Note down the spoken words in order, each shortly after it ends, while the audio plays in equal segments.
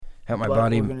Help my Butt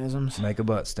body organisms. make a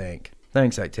butt stink.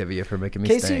 Thanks, Activia, for making me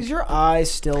Casey, stink. does your eye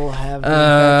still have the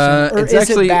infection? Or It's is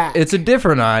actually it back? it's a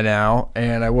different eye now,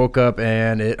 and I woke up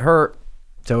and it hurt,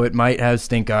 so it might have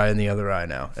stink eye in the other eye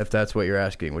now, if that's what you're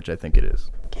asking, which I think it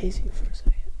is. Casey, for a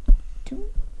second, do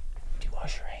you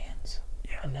wash your hands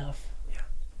enough?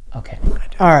 Yeah. Okay.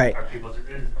 All right.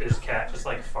 Is Kat just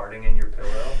like farting in your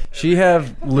pillow? She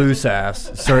have loose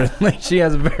ass. Certainly, she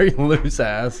has a very loose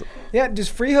ass. Yeah. Does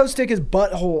Freeho stick his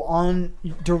butthole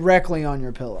directly on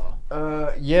your pillow?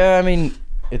 Yeah, I mean,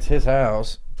 it's his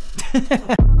house.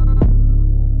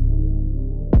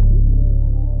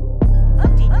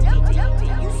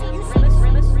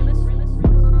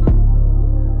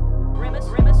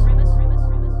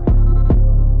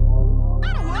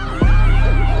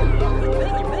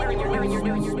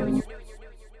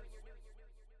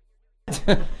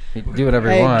 You can do whatever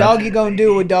you Hey, want. doggy gonna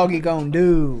do what doggy gonna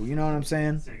do. You know what I'm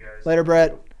saying? Later,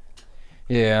 Brett.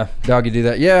 Yeah, doggy do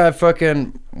that. Yeah, I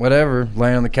fucking whatever.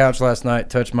 Laying on the couch last night,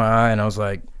 touched my eye, and I was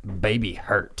like, "Baby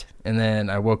hurt." And then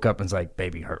I woke up and was like,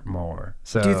 "Baby hurt more."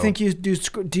 So Do you think you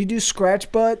do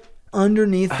scratch butt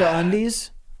underneath the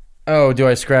undies? Oh, do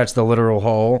I scratch the literal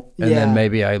hole? And then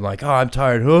maybe I'm like, "Oh, I'm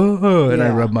tired," and I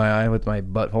rub my eye with my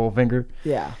butthole finger.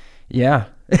 Yeah. Yeah.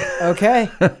 Okay.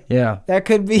 Yeah. That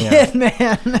could be it,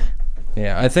 man.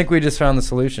 Yeah, I think we just found the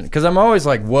solution. Because I'm always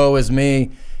like, woe is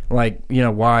me. Like, you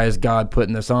know, why is God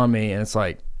putting this on me? And it's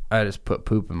like, I just put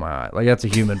poop in my eye. Like, that's a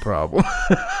human problem.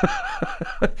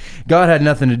 God had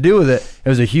nothing to do with it. It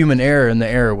was a human error, and the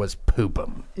error was poop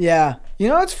 'em. Yeah. You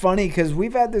know, it's funny because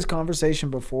we've had this conversation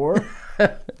before.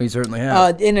 We certainly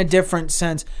have. In a different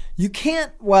sense. You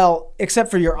can't, well, except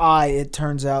for your eye, it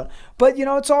turns out. But, you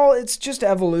know, it's just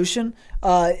evolution.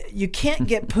 You can't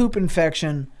get poop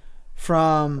infection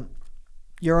from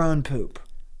your own poop.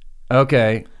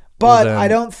 Okay. But well, I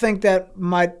don't think that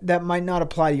might not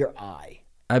apply to your eye.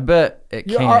 I bet it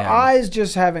can. Our eyes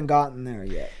just haven't gotten there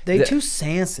yet. They're too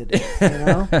sensitive, you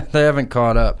know? They haven't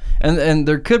caught up. And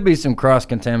there could be some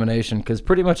cross-contamination because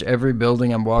pretty much every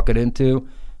building I'm walking into,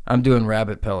 I'm doing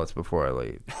rabbit pellets before I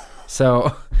leave.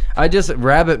 So I just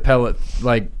rabbit pellet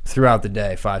like throughout the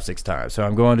day 5-6 times. So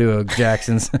I'm going to a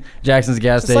Jackson's gas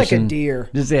station. It's like a deer.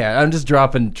 I'm just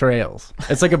dropping trails.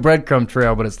 It's like a breadcrumb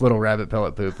trail, but it's little rabbit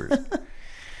pellet poopers.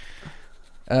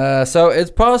 So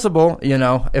it's possible, you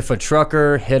know, if a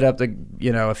trucker hit up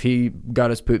if he got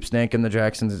his poop stank in the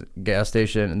Jackson's gas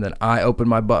station and then I open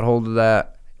my butthole to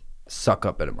that, suck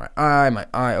up into my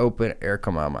eye open, air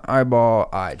come out of my eyeball,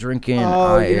 eye drinking,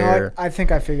 eye you know air. what? I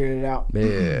think I figured it out.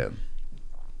 Yeah.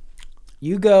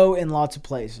 You go in lots of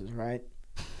places, right?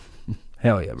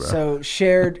 Hell yeah, bro. So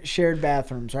shared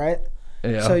bathrooms, right?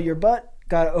 Yeah. So your butt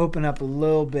got to open up a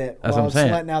little bit That's while what I'm it's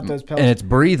saying. letting out those pellets. And it's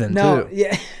breathing No, too.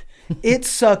 yeah. It's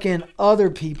sucking other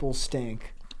people's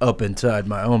stink. Up inside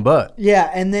my own butt.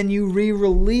 Yeah, and then you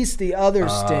re-release the other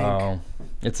stink. Oh,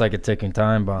 it's like a ticking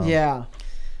time bomb. Yeah.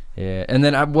 Yeah, and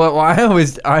then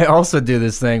I also do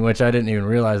this thing which I didn't even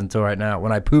realize until right now.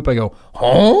 When I poop, I go,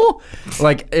 "Oh!"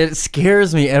 Like it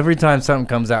scares me every time something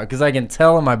comes out because I can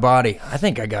tell in my body, I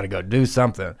think I got to go do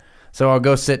something. So I'll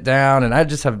go sit down, and I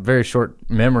just have a very short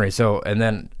memory. So and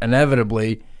then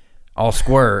inevitably, I'll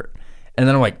squirt, and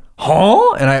then I'm like,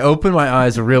 "Huh?" And I open my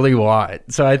eyes really wide.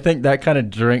 So I think that kind of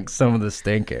drinks some of the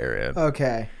stink air in.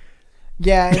 Okay.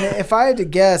 Yeah, and if I had to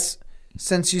guess,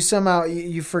 since you somehow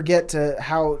you forget to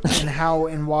how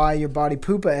and why your body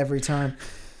poopa every time,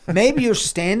 maybe you're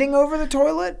standing over the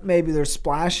toilet. Maybe they're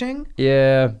splashing.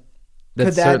 Yeah,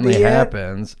 that certainly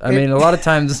happens. I mean, a lot of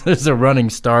times there's a running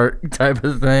start type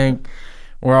of thing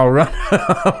where I'll run.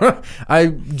 I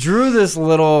drew this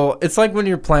little. It's like when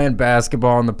you're playing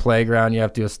basketball on the playground, you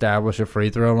have to establish a free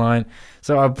throw line.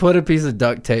 So I put a piece of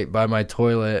duct tape by my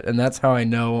toilet, and that's how I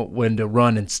know when to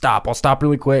run and stop. I'll stop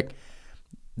really quick.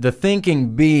 The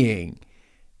thinking being,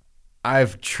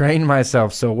 I've trained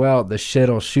myself so well, the shit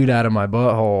will shoot out of my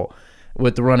butthole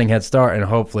with the running head start and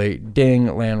hopefully,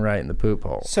 ding, land right in the poop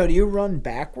hole. So do you run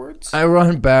backwards? I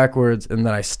run backwards and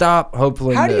then I stop,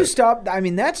 hopefully. How do you stop? I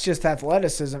mean, that's just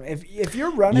athleticism. If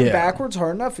you're running backwards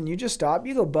hard enough and you just stop,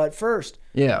 you go butt first.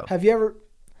 Yeah. Have you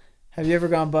ever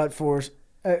gone butt first?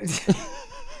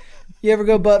 You ever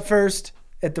go butt first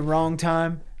at the wrong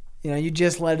time? You know, you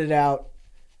just let it out.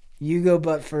 You go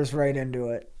butt first right into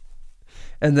it.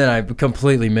 And then I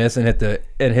completely miss and hit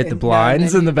the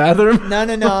blinds in the bathroom. No.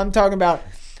 I'm talking about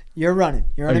you're running.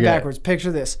 You're running backwards.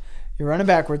 Picture this. You're running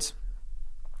backwards.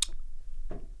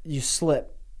 You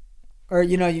slip. Or,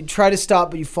 you know, you try to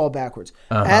stop, but you fall backwards.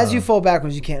 As you fall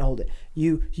backwards, you can't hold it.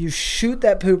 You shoot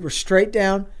that pooper straight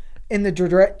down in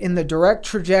the direct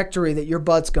trajectory that your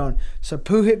butt's going. So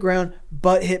poo hit ground,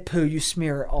 butt hit poo. You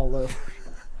smear it all over.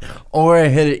 Or I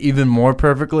hit it even more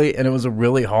perfectly, and it was a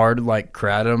really hard, like,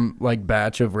 kratom, like,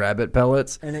 batch of rabbit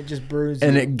pellets. And it just bruised.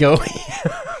 And it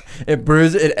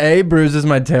A, bruises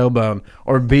my tailbone,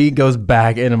 or B, goes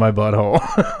back into my butthole.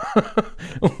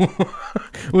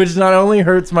 Which not only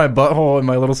hurts my butthole and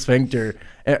my little sphincter,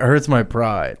 it hurts my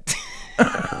pride.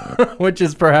 Which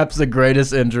is perhaps the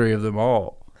greatest injury of them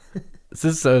all. This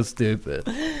is so stupid.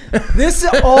 This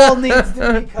all needs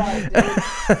to be cut,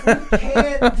 dude. We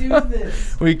can't do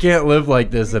this. We can't live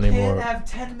like this anymore. We can't have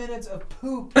 10 minutes of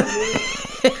poop, dude.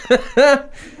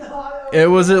 It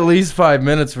was at least 5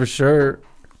 minutes for sure.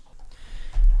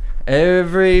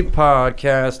 Every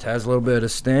podcast has a little bit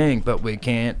of stink, but we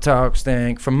can't talk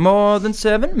stink for more than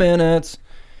 7 minutes.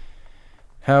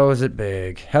 How is it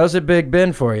big? How's it big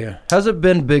been for you? How's it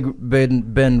been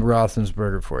Ben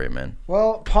Roethlisberger for you, man?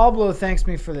 Well, Pablo thanks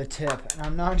me for the tip, and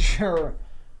I'm not sure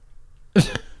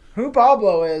who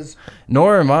Pablo is.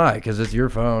 Nor am I, because it's your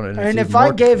phone. And if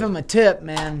I gave him a tip,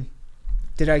 man,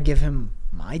 did I give him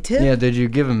my tip? Yeah, did you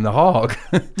give him the hog?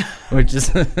 Which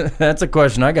is that's a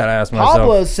question I got to ask myself.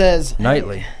 Pablo says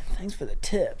nightly. Hey, thanks for the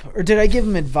tip. Or did I give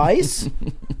him advice?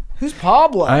 Who's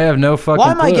Pablo? I have no fucking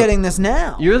Why am I clue. getting this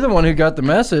now? You're the one who got the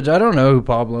message. I don't know who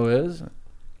Pablo is.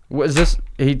 What is this?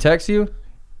 He texts you?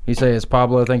 He say, "It's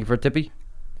Pablo. Thank you for tippy."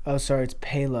 Oh, sorry, it's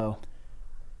Palo.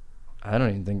 I don't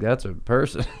even think that's a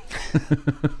person.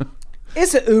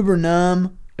 It's an Uber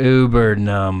num. Uber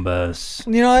numbers.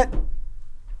 You know what?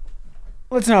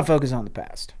 Let's not focus on the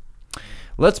past.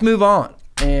 Let's move on.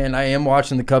 And I am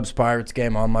watching the Cubs Pirates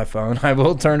game on my phone. I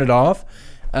will turn it off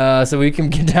so we can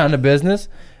get down to business.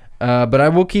 But I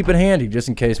will keep it handy just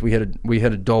in case we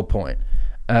hit a dull point.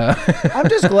 I'm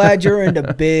just glad you're into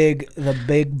the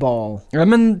big ball.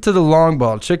 I'm into the long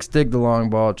ball. Chicks dig the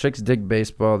long ball. Chicks dig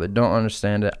baseball. They don't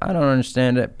understand it. I don't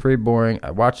understand it. Pretty boring.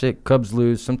 I watch it. Cubs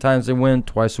lose. Sometimes they win.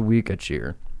 Twice a week I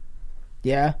cheer.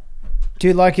 Yeah. Do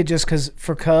you like it just because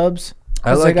for Cubs?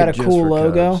 I like they got it a cool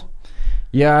logo. Cubs.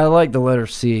 Yeah, I like the letter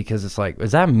C because it's like,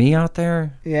 is that me out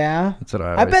there? Yeah. That's what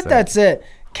I bet think. that's it.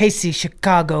 KC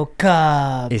Chicago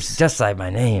Cubs. It's just like my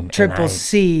name. Triple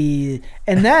C.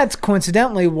 And that's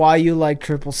coincidentally why you like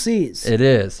triple C's. It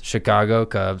is. Chicago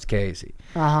Cubs, Casey.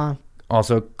 Uh-huh.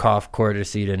 Also, cough,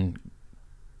 cortisone,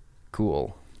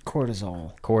 cool.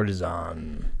 Cortisol.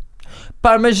 Cortisone.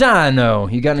 Parmigiano.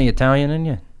 You got any Italian in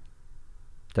you?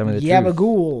 Tell me the truth.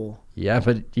 Yabagool.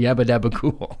 Yabba dabba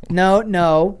cool. No.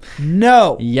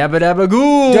 Yabba dabba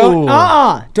cool.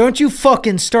 Don't you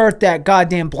fucking start that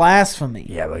goddamn blasphemy.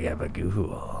 Yabba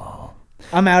cool.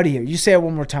 I'm out of here. You say it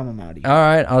one more time, I'm out of here. All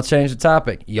right, I'll change the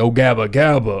topic. Yo gabba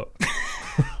gabba.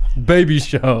 Baby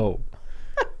show.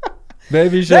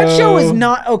 Baby show. That show is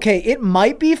not okay. It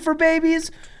might be for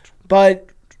babies, but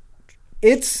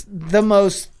it's the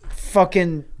most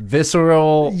fucking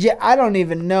visceral. Yeah, I don't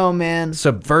even know, man.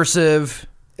 Subversive.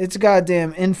 It's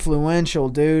goddamn influential,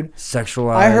 dude.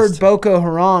 Sexualized. I heard Boko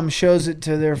Haram shows it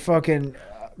to their fucking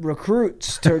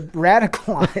recruits to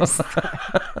radicalize.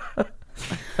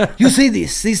 You see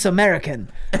this American,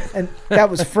 and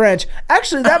that was French.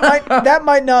 Actually, that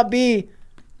might not be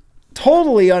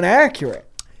totally inaccurate.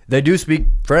 They do speak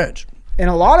French in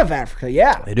a lot of Africa.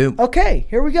 Yeah, they do. Okay,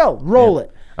 here we go. Roll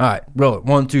it. All right, roll it.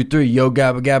 1, 2, 3. Yo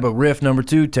gabba gabba. Riff number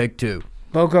 2. Take 2.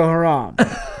 Boko Haram.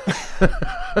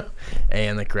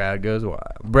 And the crowd goes wild.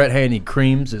 Brett Haney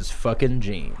creams his fucking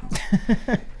jeans.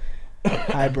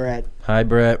 Hi, Brett. Hi,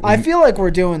 Brett. I feel like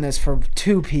we're doing this for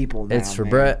two people now. It's for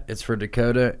Brett, it's for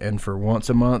Dakota, and for once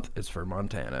a month, it's for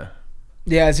Montana.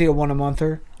 Yeah, is he a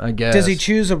one-a-monther? I guess. Does he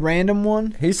choose a random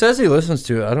one? He says he listens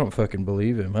to it. I don't fucking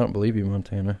believe him. I don't believe you,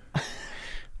 Montana.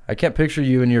 I can't picture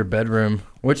you in your bedroom.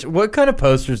 What kind of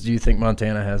posters do you think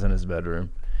Montana has in his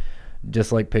bedroom?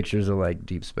 Just like pictures of like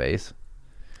deep space.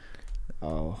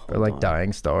 Oh. Or like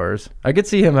dying stars. I could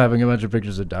see him having a bunch of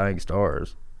pictures of dying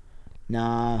stars.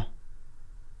 Nah.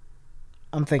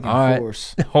 I'm thinking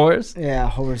horse. Horse? Yeah,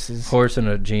 horses. Horse in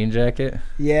a jean jacket?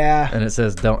 Yeah. And it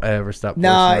says, don't ever stop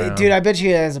horsing around. Dude, I bet you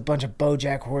he has a bunch of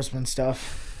BoJack Horseman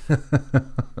stuff.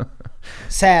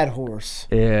 Sad horse.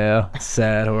 Yeah,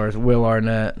 sad horse. Will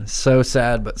Arnett. So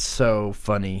sad, but so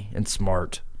funny and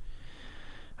smart.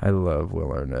 I love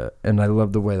Will Arnett. And I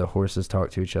love the way the horses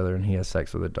talk to each other, and he has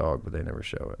sex with a dog, but they never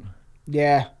show it.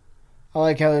 Yeah. I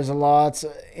like how there's lots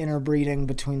of interbreeding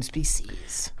between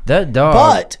species. That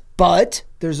dog. But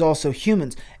there's also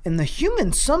humans. And the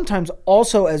humans sometimes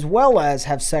also as well as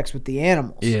have sex with the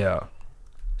animals. Yeah.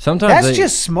 Sometimes that's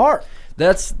just smart.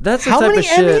 That's the how type many of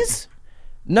shit. Emmys?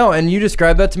 No, and you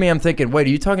described that to me. I'm thinking, wait, are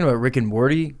you talking about Rick and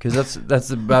Morty? Because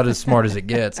that's about as smart as it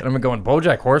gets. And I'm going,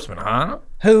 BoJack Horseman, huh?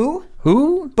 Who?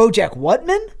 BoJack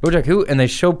Whatman? BoJack who? And they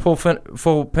show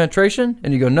full penetration,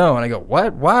 and you go, no. And I go,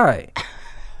 what? Why?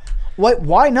 What?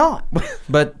 Why not?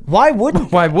 But why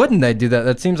wouldn't? Why wouldn't they do that?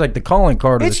 That seems like the calling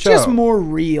card of the show. It's just more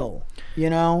real, you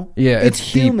know? Yeah, it's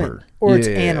human deeper. Or it's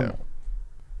animal.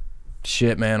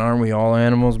 Shit, man, aren't we all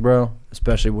animals, bro?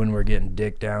 Especially when we're getting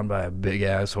dicked down by a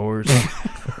big-ass horse.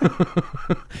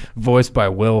 Voiced by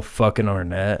Will fucking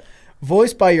Arnett.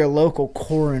 Voiced by your local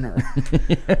coroner.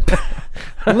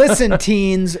 Listen,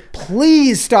 teens,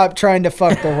 please stop trying to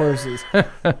fuck the horses.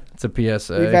 It's a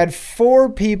PSA. We've had 4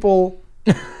 people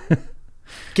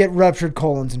get ruptured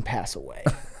colons and pass away.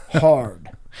 Hard.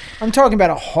 I'm talking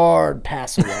about a hard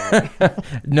pass away.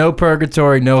 No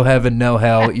purgatory, no heaven, no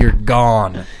hell. You're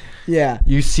gone. Yeah.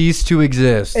 You cease to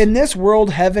exist. In this world,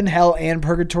 heaven, hell, and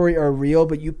purgatory are real,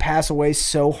 but you pass away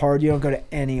so hard you don't go to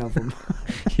any of them.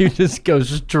 You just go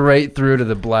straight through to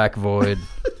the black void.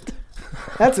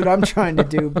 That's what I'm trying to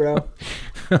do, bro.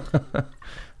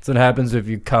 That's what happens if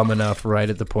you come enough right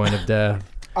at the point of death.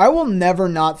 I will never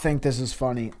not think this is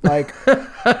funny. Like,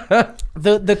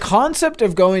 the concept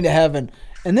of going to heaven,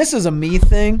 and this is a me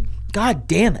thing. God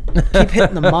damn it. Keep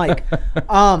hitting the mic.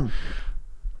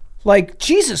 Like,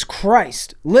 Jesus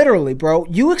Christ. Literally, bro.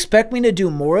 You expect me to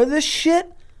do more of this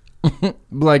shit?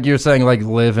 Like you're saying, like,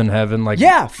 live in heaven? Like,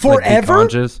 yeah, forever? Like, be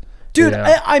conscious? Dude,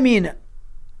 yeah. I mean,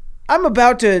 I'm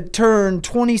about to turn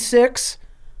 26.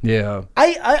 Yeah.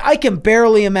 I can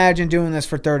barely imagine doing this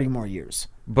for 30 more years.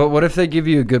 But what if they give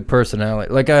you a good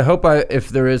personality? Like, I hope if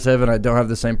there is heaven, I don't have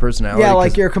the same personality. Yeah,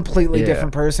 like you're a completely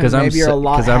different person. Maybe you're a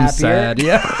lot happier. Because I'm sad,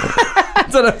 yeah.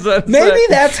 That's what I'm saying. Maybe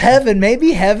that's heaven.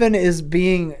 Maybe heaven is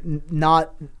being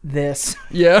not this.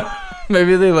 Yeah.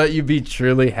 Maybe they let you be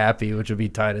truly happy, which would be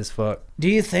tight as fuck. Do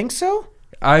you think so?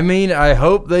 I mean, I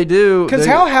hope they do. Because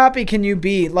how happy can you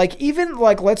be? Like, even,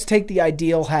 like, let's take the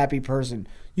ideal happy person.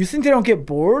 You think they don't get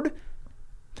bored?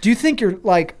 Do you think you're,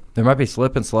 like... There might be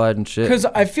slip and slide and shit. Because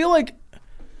I feel like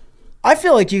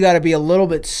you got to be a little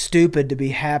bit stupid to be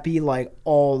happy, like,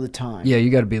 all the time. Yeah, you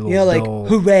got to be a little dull. Like,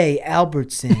 hooray,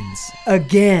 Albertsons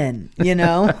again, you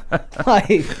know?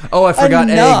 Like, oh, I forgot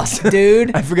eggs.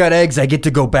 Dude. I forgot eggs. I get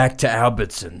to go back to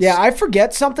Albertsons. Yeah, I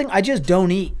forget something. I just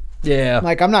don't eat. Yeah.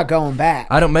 Like, I'm not going back.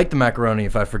 I don't make the macaroni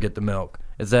if I forget the milk.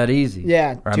 It's that easy.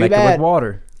 Yeah, or I make it with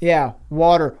water. Yeah,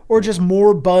 water. Or just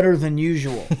more butter than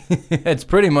usual. It's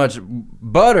pretty much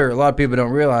butter. A lot of people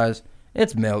don't realize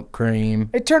it's milk cream.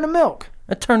 It turned to milk.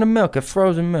 It turned to milk, a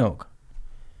frozen milk.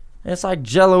 It's like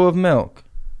Jell-O of milk.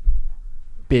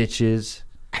 Bitches.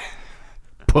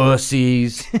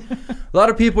 Pussies. A lot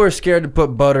of people are scared to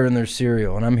put butter in their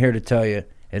cereal, and I'm here to tell you,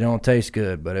 it don't taste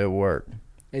good, but it works.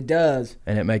 It does.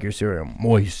 And it make your cereal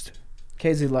moist.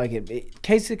 Casey like it.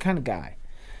 Casey's the kind of guy.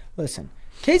 Listen,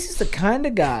 Casey's the kind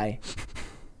of guy.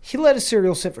 He let his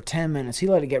cereal sit for 10 minutes. He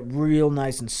let it get real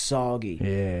nice and soggy.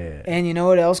 Yeah. And you know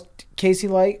what else Casey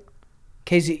like?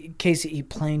 Casey eat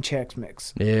plain Chex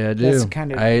Mix. Yeah, I do. That's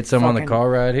kind of I ate some on the car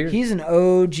ride here. He's an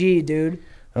OG, dude.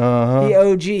 Uh-huh. He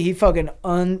OG. He fucking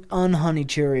un-honey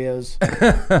Cheerios.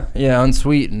 Yeah,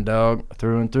 unsweetened, dog,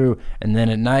 through and through. And then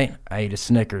at night, I ate a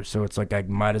Snickers, so it's like I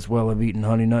might as well have eaten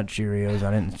Honey Nut Cheerios.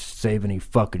 I didn't save any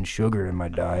fucking sugar in my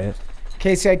diet.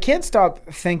 Casey, I can't stop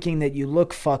thinking that you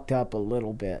look fucked up a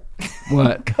little bit.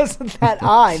 What? Because of that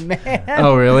eye, man.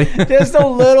 Oh, really? Just a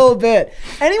little bit.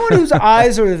 Anyone whose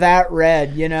eyes are that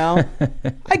red, you know?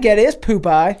 I get it. It's poop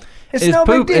eye. It's no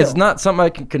big deal. It's not something I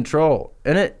can control.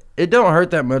 And it don't hurt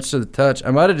that much to the touch.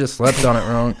 I might have just slept on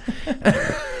it wrong.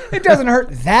 It doesn't hurt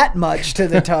that much to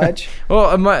the touch.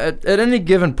 Well, at any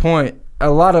given point, a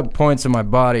lot of points in my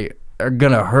body are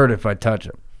going to hurt if I touch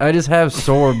them. I just have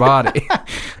sore body.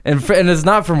 and it's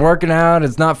not from working out.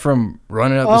 It's not from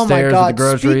running up the stairs at the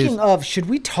groceries. Speaking of, should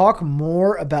we talk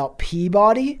more about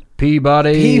Peabody?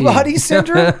 Peabody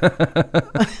syndrome?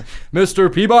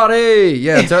 Mr. Peabody.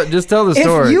 Yeah, just tell the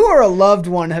story. If you or a loved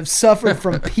one have suffered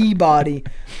from Peabody,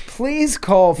 please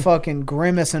call fucking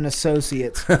Grimace and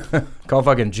Associates. Call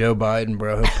fucking Joe Biden,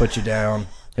 bro. He'll put you down.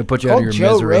 He'll put you out of your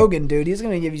Joe misery. Joe Rogan, dude. He's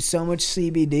going to give you so much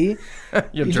CBD.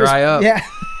 You'll dry up. Yeah.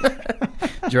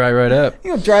 Dry right up.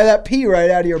 You'll dry that pee right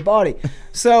out of your body.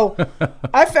 So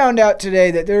I found out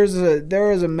today that there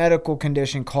is a medical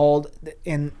condition called,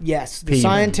 and yes, the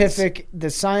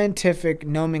scientific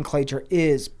nomenclature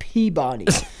is Peabody.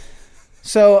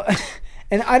 So,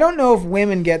 and I don't know if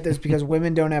women get this because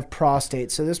women don't have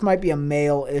prostates. So this might be a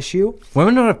male issue.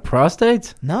 Women don't have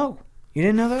prostates? No. You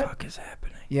didn't know that? What the fuck is happening?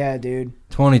 Yeah, dude.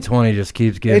 2020 just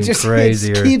keeps getting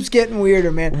crazier. It keeps getting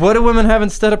weirder, man. What do women have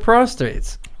instead of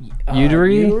prostates?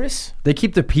 Uterus. They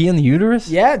keep the pee in the uterus?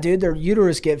 Yeah, dude, their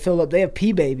uterus get filled up. They have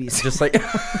pee babies. Just like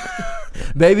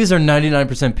babies are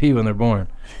 99% pee when they're born.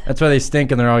 That's why they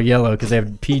stink and they're all yellow, because they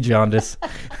have pee jaundice.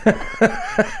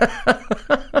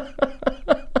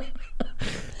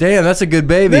 Damn, that's a good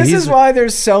baby. This is why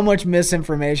there's so much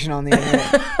misinformation on the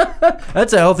internet.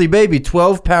 That's a healthy baby.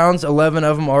 12 pounds, 11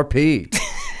 of them are pee.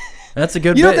 That's a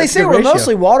good. You know what they say? We're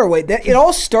mostly water weight. It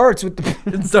all starts with the.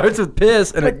 It starts with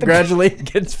piss, and it gradually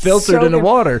gets filtered into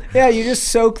water. Yeah, you just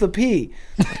soak the pee.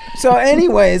 So,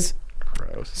 anyways,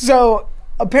 gross. So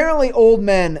apparently, old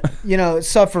men,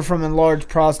 suffer from enlarged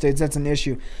prostates. That's an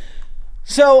issue.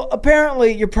 So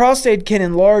apparently, your prostate can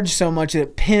enlarge so much that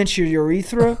it pinch your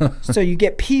urethra, so you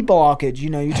get pee blockage.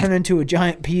 You turn into a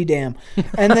giant pee dam,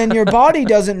 and then your body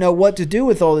doesn't know what to do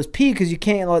with all this pee because you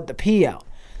can't let the pee out.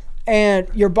 And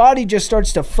your body just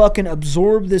starts to fucking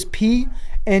absorb this pee,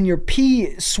 and your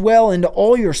pee swell into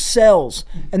all your cells.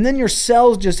 And then your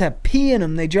cells just have pee in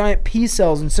them. They giant pee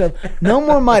cells. And so no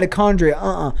more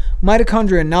mitochondria.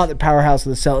 Mitochondria, not the powerhouse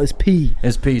of the cell, is pee.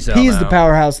 It's pee cell. Pee is the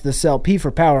powerhouse of the cell. Pee for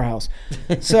powerhouse.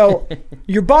 So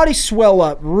your body swell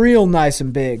up real nice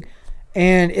and big.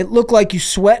 And it looked like you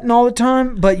sweating all the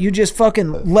time, but you just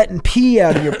fucking letting pee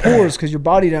out of your pores because your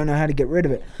body don't know how to get rid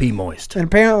of it. Pee moist. And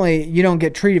apparently you don't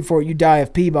get treated for it. You die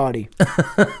of Peabody.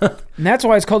 And that's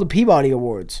why it's called the Peabody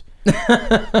Awards.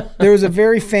 There was a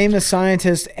very famous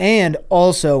scientist and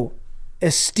also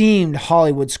esteemed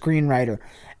Hollywood screenwriter.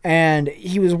 And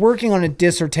he was working on a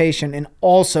dissertation and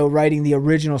also writing the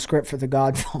original script for The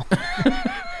Godfather.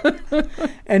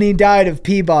 And he died of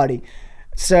Peabody.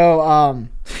 So,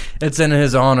 it's in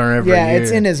his honor every year. Yeah,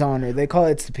 it's in his honor. They call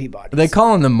it's the Peabody. They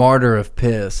call him the martyr of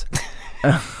piss.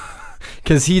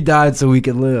 Because he died so we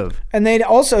could live. And they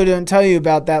also don't tell you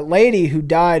about that lady who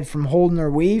died from holding her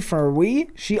wee for her wee.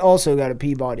 She also got a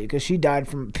Peabody because she died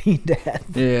from a pee death.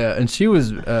 Yeah, and she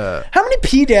was... How many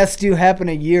pee deaths do happen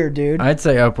a year, dude? I'd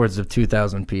say upwards of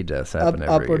 2,000 pee deaths happen every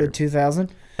year. Upward of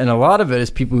 2,000? And a lot of it is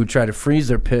people who try to freeze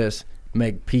their piss,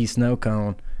 make pee snow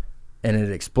cone, and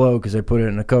it explode because they put it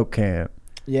in a Coke can.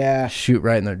 Yeah. Shoot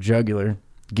right in their jugular.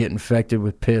 Get infected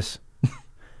with piss.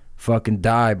 Fucking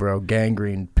die, bro.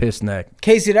 Gangrene, piss neck.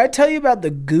 Casey, did I tell you about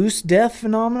the goose death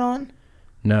phenomenon?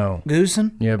 No.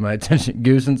 Goosen? You have my attention.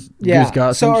 Goosen? Yeah. Goose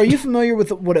gossip? So are you familiar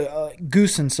with what a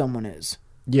goosen someone is?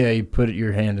 Yeah, you put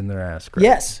your hand in their ass. Correct?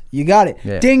 Yes, you got it.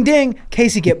 Yeah. Ding, ding.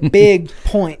 Casey get big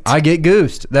point. I get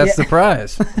goosed. That's the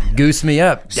prize. Goose me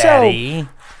up, daddy.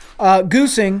 So,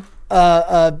 goosing...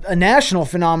 a national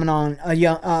phenomenon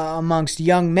amongst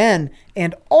young men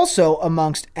and also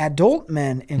amongst adult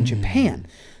men in Japan.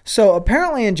 So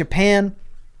apparently in Japan,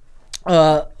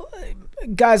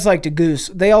 guys like to goose.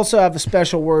 They also have a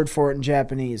special word for it in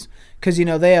Japanese because,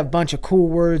 they have a bunch of cool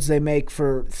words they make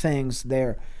for things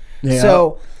there. Yeah.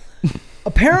 So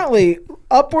apparently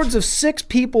upwards of 6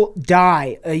 people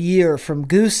die a year from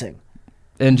goosing.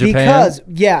 In Japan?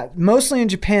 Mostly in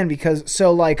Japan because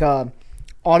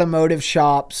automotive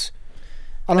shops.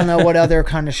 I don't know what other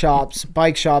kind of shops.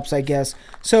 Bike shops, I guess.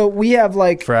 So we have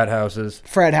frat houses.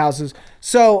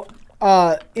 So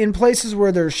in places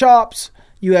where there's shops,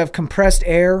 you have compressed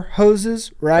air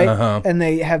hoses, right? Uh-huh. And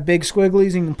they have big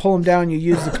squigglies and you can pull them down. You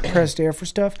use the compressed air for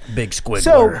stuff. Big squiggler.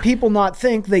 So people not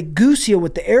think they goose you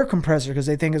with the air compressor because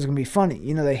they think it's going to be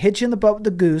funny. They hit you in the butt with the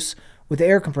goose with the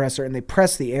air compressor and they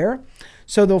press the air.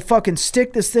 So they'll fucking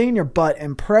stick this thing in your butt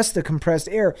and press the compressed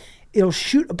air. It'll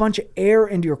shoot a bunch of air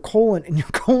into your colon, and your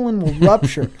colon will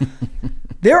rupture.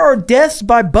 There are deaths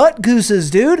by butt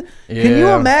gooses, dude. Yeah. Can you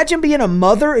imagine being a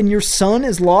mother and your son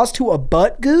is lost to a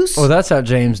butt goose? Oh, that's how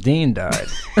James Dean died.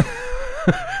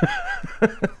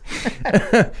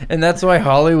 And that's why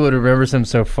Hollywood remembers him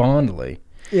so fondly.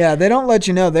 Yeah, they don't let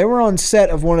you know. They were on set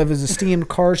of one of his esteemed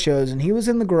car shows, and he was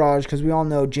in the garage because we all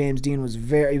know James Dean was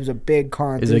he was a big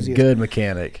car enthusiast. He's a good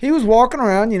mechanic. He was walking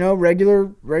around,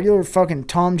 regular fucking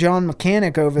Tom John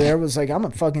mechanic over there. Was like, I'm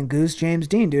a fucking goose James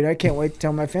Dean, dude. I can't wait to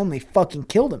tell my family he fucking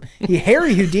killed him. He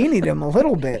Harry Houdini'd him a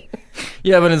little bit.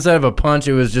 Yeah, but instead of a punch,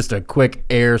 it was just a quick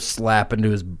air slap into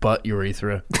his butt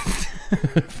urethra.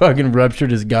 Fucking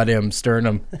ruptured his goddamn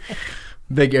sternum.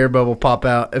 Big air bubble pop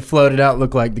out. It floated out,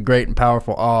 looked like the great and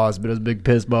powerful Oz, but it was a big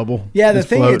piss bubble. Yeah, the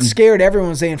thing that scared everyone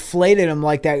was they inflated him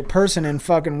like that person in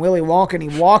fucking Willy Wonka, and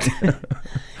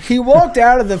he walked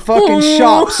out of the fucking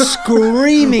shop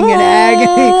screaming in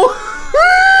agony.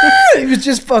 He was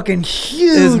just fucking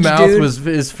huge. His mouth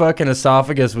his fucking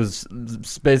esophagus was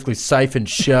basically siphoned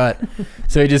shut,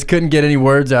 so he just couldn't get any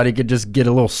words out. He could just get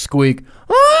a little squeak.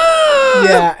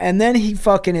 Yeah, and then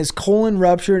his colon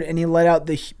ruptured and he let out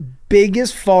the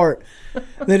biggest fart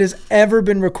that has ever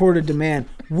been recorded to man.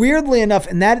 Weirdly enough,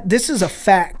 and this is a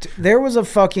fact, there was a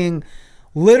fucking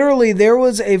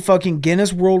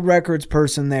Guinness World Records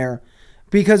person there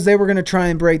because they were going to try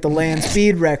and break the land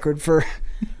speed record for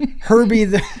Herbie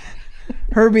the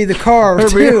car.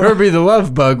 Herbie the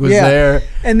love bug was there.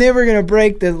 And they were going to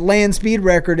break the land speed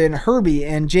record in Herbie,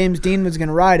 and James Dean was going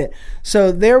to ride it.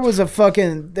 So there was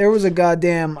a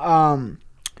goddamn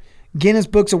Guinness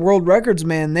Books of World Records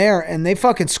man there, and they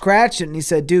fucking scratched it, and he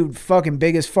said, dude, fucking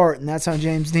biggest fart, and that's how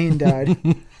James Dean died.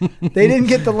 They didn't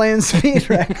get the land speed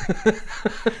record.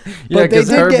 But they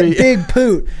did get Big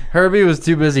Poot. Herbie was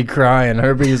too busy crying.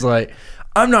 Herbie's like,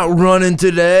 I'm not running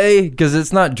today, because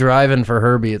it's not driving for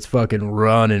Herbie, it's fucking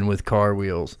running with car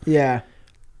wheels. Yeah.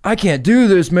 I can't do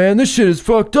this, man. This shit is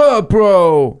fucked up,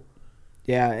 bro.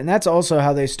 Yeah, and that's also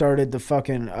how they started the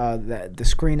fucking the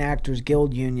Screen Actors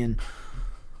Guild Union.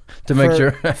 To make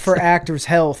sure. For actors'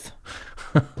 health.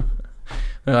 They're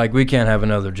like, we can't have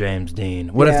another James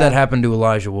Dean. What if that happened to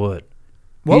Elijah Wood?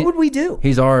 What would we do?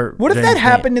 He's our What if James that Dean.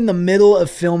 happened in the middle of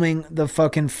filming the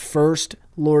fucking first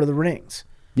Lord of the Rings?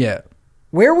 Yeah.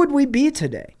 Where would we be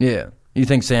today? Yeah. You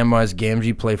think Samwise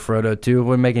Gamgee play Frodo too? It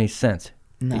wouldn't make any sense.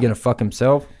 No. He gonna fuck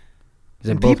himself?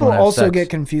 And people also get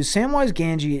confused. Samwise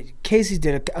Gamgee, Casey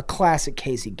did a classic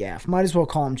Casey gaffe. Might as well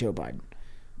call him Joe Biden.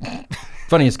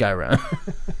 Funniest guy around.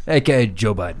 AKA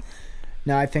Joe Biden.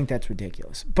 No, I think that's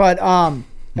ridiculous. But I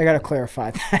got to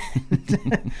clarify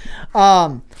that.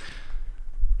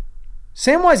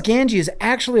 Samwise Gamgee is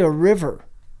actually a river.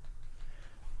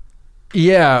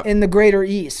 Yeah. In the Greater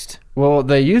East. Well,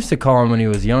 they used to call him when he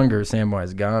was younger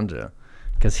Samwise Ganja.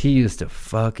 Because he used to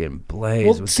fucking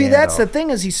blaze with see, Gandalf. that's the thing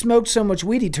is he smoked so much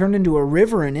weed, he turned into a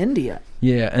river in India.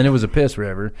 Yeah, and it was a piss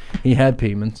river. He had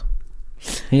Piemans.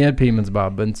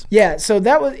 Bobbins. Yeah, so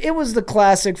it was the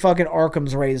classic fucking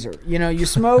Arkham's razor. You know, you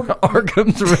smoke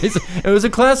Arkham's razor. It was a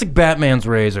classic Batman's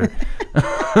razor.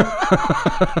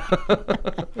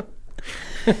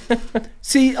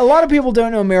 See, a lot of people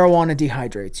don't know marijuana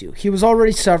dehydrates you. He was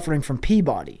already suffering from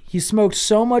Peabody. He smoked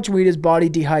so much weed his body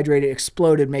dehydrated,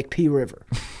 exploded, make Pea River.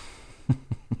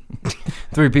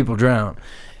 3 people drown.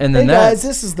 And then hey guys,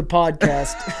 this is the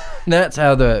podcast. That's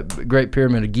how the Great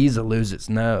Pyramid of Giza loses its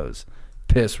nose.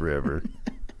 Piss river.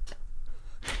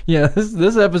 Yeah,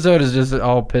 this episode is just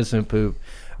all piss and poop.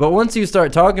 But once you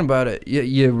start talking about it,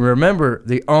 you remember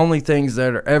the only things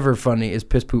that are ever funny is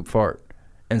piss, poop, fart,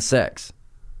 and sex.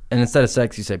 And instead of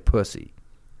sex, you say pussy.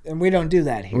 And we don't do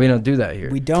that here. We don't do that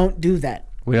here. We don't do that.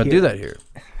 We don't do that here.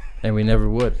 And we never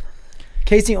would.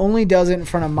 Casey only does it in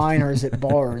front of minors at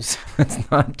bars. That's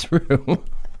not true.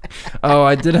 Oh,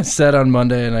 I did a set on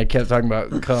Monday and I kept talking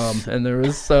about cum, and there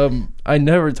was I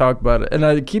never talked about it, and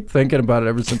I keep thinking about it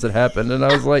ever since it happened, and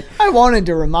I was like, I wanted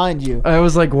to remind you. I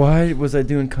was like, why was I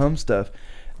doing cum stuff?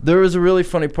 There was a really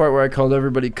funny part where I called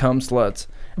everybody cum sluts,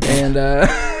 and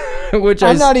which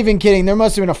I'm not even kidding. There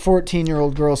must have been a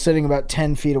 14-year-old girl sitting about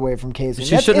 10 feet away from Casey.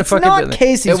 She shouldn't have fucking been there. It's not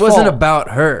Casey's fault. It wasn't fault. about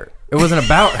her. It wasn't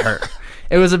about her.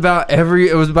 It was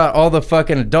about all the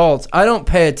fucking adults. I don't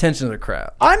pay attention to the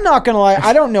crowd. I'm not going to lie.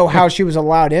 I don't know how she was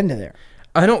allowed into there.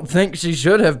 I don't think she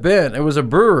should have been. It was a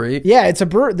brewery. Yeah, it's a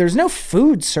brewery. There's no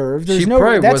food served. That's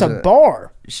wasn't. A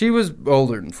bar. She was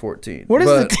older than 14. What is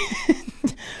it?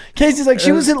 Casey's like,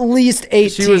 she was at least 18.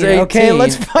 She was 18. Okay,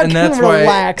 let's fucking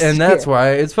relax. That's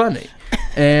why it's funny.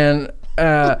 And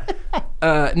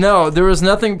no, there was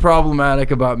nothing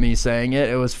problematic about me saying it.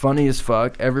 It was funny as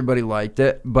fuck. Everybody liked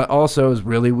it, but also it was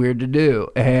really weird to do.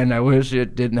 And I wish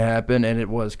it didn't happen. And it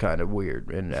was kind of weird,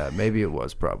 and maybe it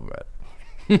was problematic.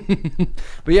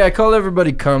 But yeah, I called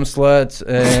everybody cum sluts,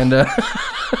 and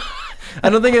I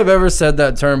don't think I've ever said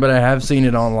that term, but I have seen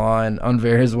it online on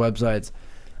various websites.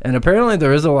 And apparently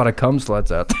there is a lot of cum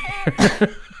sluts out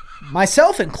there.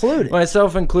 Myself included.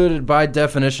 Myself included. By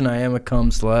definition, I am a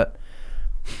cum slut.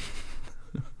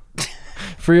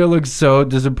 Frio looks so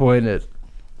disappointed.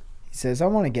 He says, I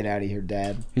want to get out of here,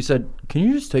 Dad. He said, can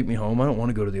you just take me home? I don't want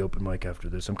to go to the open mic after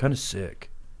this. I'm kind of sick.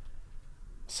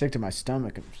 Sick to my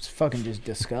stomach. I'm fucking just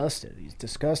disgusted. He's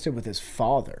disgusted with his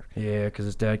father. Yeah, because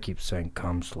his dad keeps saying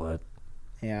cum slut.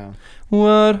 Yeah.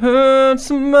 What hurts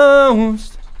the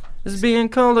most is being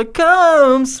called a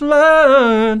cum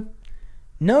slut.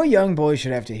 No young boy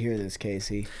should have to hear this,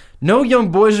 Casey. No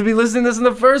young boy should be listening to this in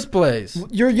the first place.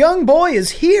 Your young boy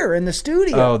is here in the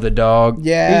studio. Oh, the dog.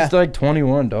 Yeah. He's like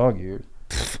 21 dog years.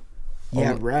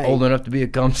 Yeah, right. Old enough to be a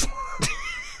cum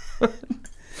slut.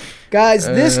 Guys,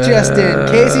 this just in.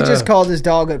 Casey just called his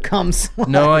dog a cum slut.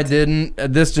 No, I didn't.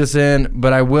 This just in,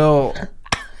 but I will.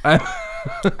 I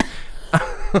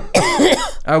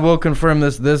will confirm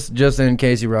this. This just in,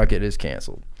 Casey Rocket is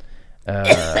canceled.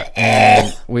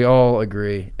 And we all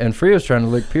agree. And Frio's trying to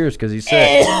lick Pierce because he's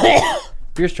sick.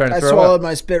 Pierce trying to throw up. I swallowed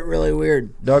my spit really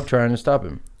weird. Dog trying to stop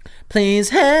him. Please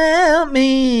help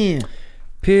me.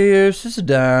 Pierce is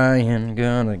dying,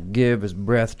 gonna give his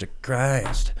breath to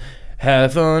Christ.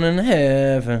 Have fun in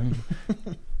heaven.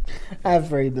 I've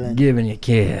been giving you a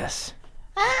kiss.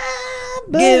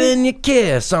 Giving you a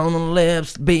kiss on the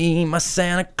lips, be my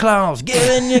Santa Claus.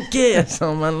 Giving you a kiss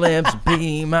on my lips,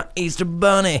 be my Easter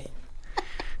bunny.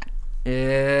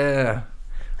 Yeah,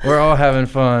 we're all having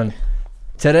fun.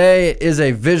 Today is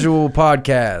a visual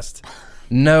podcast.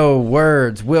 No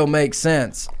words will make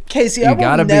sense. Casey, I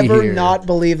will never not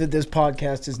believe that this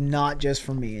podcast is not just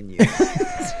for me and you.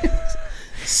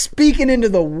 Speaking into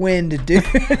the wind, dude.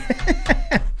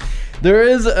 There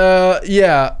is,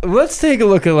 let's take a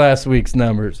look at last week's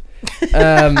numbers.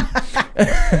 Guys,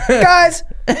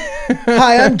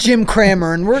 hi, I'm Jim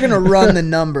Cramer, and we're going to run the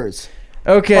numbers.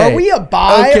 Okay. Are we a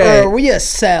buy or are we a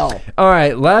sell? All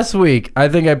right, last week, I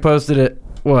think I posted it,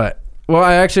 what? Well,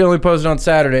 I actually only posted on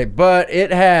Saturday, but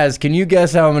it has, can you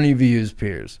guess how many views,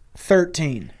 Piers?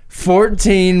 13.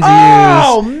 14 views.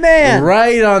 Oh, man.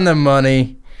 Right on the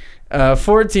money.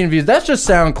 14 views. That's just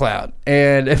SoundCloud.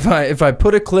 And if I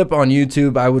put a clip on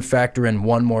YouTube, I would factor in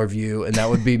one more view, and that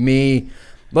would be me.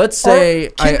 Let's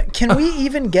say... Can we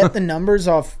even get the numbers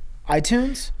off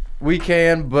iTunes? We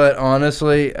can, but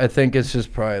honestly, I think it's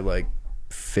just probably like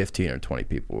 15 or 20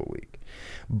 people a week.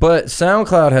 But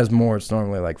SoundCloud has more. It's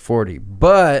normally like 40.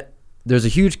 But there's a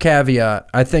huge caveat.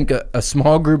 I think a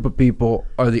small group of people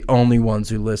are the only ones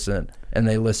who listen, and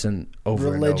they listen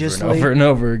over and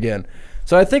over again.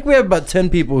 So I think we have about 10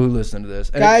 people who listen to this.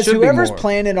 And guys, whoever's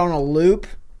playing it on a loop,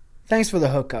 thanks for the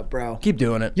hookup, bro. Keep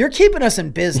doing it. You're keeping us in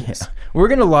business. Yeah. We're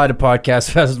going to lie to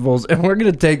podcast festivals, and we're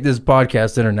going to take this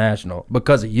podcast international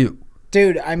because of you.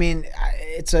 Dude, I mean,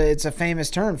 it's a famous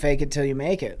term, fake it till you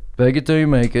make it. Fake it till you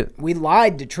make it. We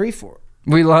lied to Treefort.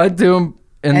 We lied to them,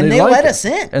 and they let us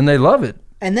in. And they love it.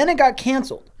 And then it got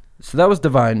canceled. So that was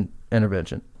divine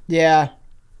intervention. Yeah.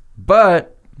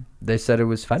 But they said it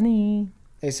was funny.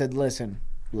 They said, listen,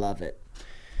 love it.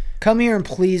 Come here and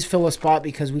please fill a spot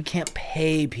because we can't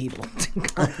pay people to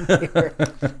come here.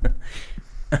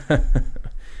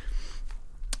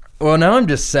 Well, now I'm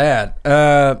just sad.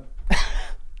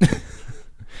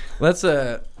 Let's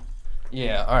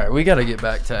yeah, all right, we got to get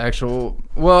back to actual.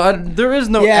 Well, there is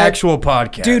no actual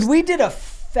podcast, dude. We did a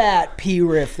fat pee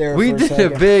riff there. We did a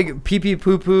big pee pee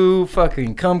poo poo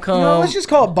fucking cum. Let's just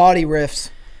call it body riffs.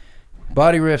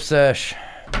 Body riff sesh.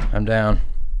 I'm down,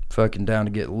 fucking down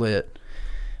to get lit.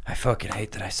 I fucking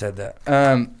hate that I said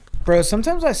that. Bro,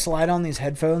 sometimes I slide on these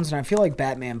headphones and I feel like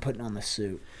Batman putting on the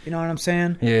suit. You know what I'm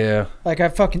saying? Yeah. Like I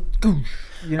fucking,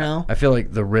 you know? I feel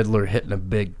like the Riddler hitting a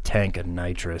big tank of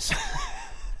nitrous.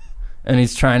 And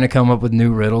he's trying to come up with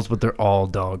new riddles, but they're all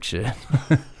dog shit.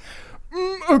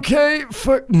 Okay,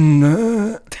 fuck.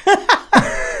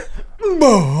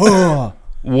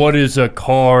 What is a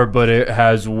car, but it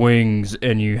has wings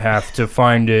and you have to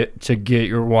find it to get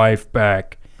your wife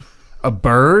back? A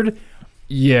bird?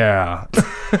 Yeah.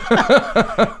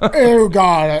 Oh,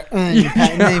 got it.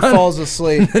 And then he falls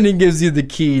asleep. Then he gives you the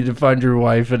key to find your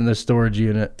wife in the storage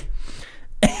unit.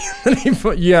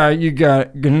 Yeah, you got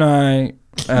it. Good night.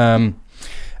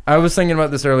 I was thinking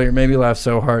about this earlier. Made me laugh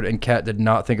so hard, and Kat did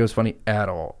not think it was funny at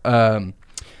all.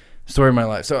 Story of my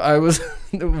life. So I was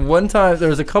one time. There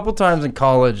was a couple times in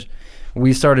college.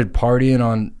 We started partying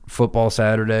on football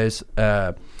Saturdays.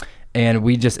 And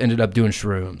we just ended up doing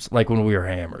shrooms, like when we were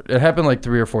hammered. It happened like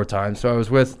 3 or 4 times. So I was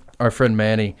with our friend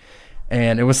Manny,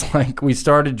 and it was like we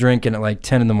started drinking at like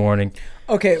 10 in the morning.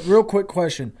 Okay, real quick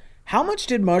question. How much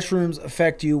did mushrooms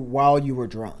affect you while you were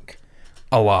drunk?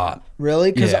 A lot.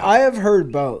 Really? Because I have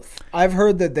heard both. I've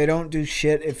heard that they don't do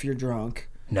shit if you're drunk.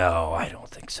 No, I don't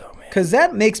think so, man. Because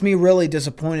that makes me really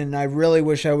disappointed, and I really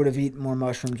wish I would have eaten more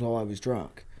mushrooms while I was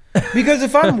drunk. Because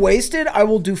if I'm wasted, I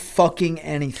will do fucking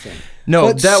anything. No,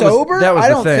 but that sober, was I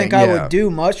don't the thing. think I would do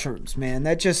mushrooms, man.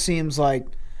 That just seems like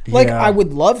I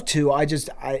would love to. I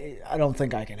don't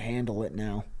think I can handle it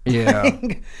now. Yeah.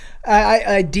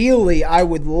 Ideally, I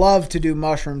would love to do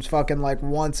mushrooms fucking like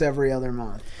once every other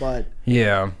month, but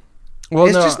yeah. Well,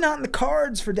 it's just not in the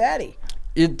cards for daddy.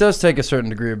 It does take a certain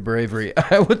degree of bravery.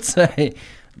 I would say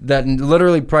that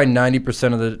literally probably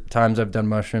 90% of the times I've done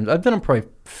mushrooms, I've done them probably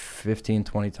 15,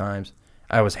 20 times.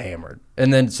 I was hammered.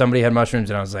 And then somebody had mushrooms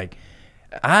and I was like,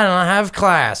 I don't have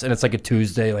class. And it's like a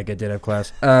Tuesday, like I did have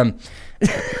class.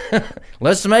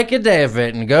 Let's make a day of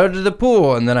it and go to the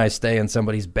pool. And then I stay in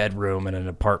somebody's bedroom in an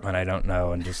apartment I don't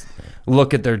know and just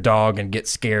look at their dog and get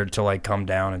scared till I come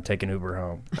down and take an Uber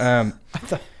home.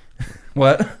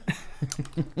 What?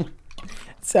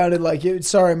 Sounded like you.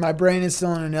 Sorry, my brain is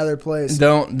still in another place.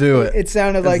 Don't do it. It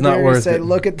sounded like you were going to say,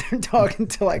 look at their dog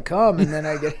until I come, and then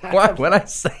I get happy. Why would I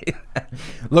say that?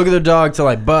 Look at their dog till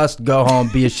I bust, go home,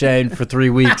 be ashamed for 3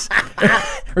 weeks.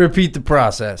 Repeat the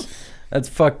process. That's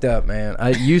fucked up, man.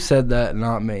 You said that,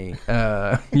 not me.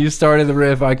 You started the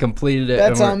riff, I completed it.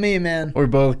 That's on me, man. We're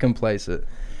both complacent.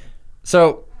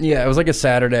 So, yeah, it was like a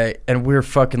Saturday, and we were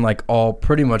fucking like all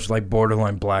pretty much like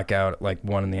borderline blackout at like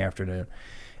 1 in the afternoon.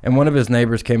 And one of his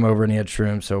neighbors came over and he had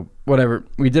shrooms. So whatever,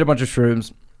 we did a bunch of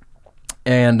shrooms,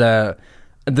 and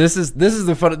this is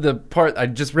the part I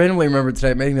just randomly remembered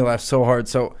today. It made me laugh so hard.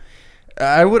 So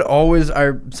I would always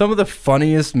some of the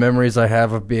funniest memories I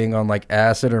have of being on like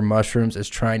acid or mushrooms is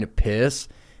trying to piss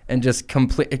and just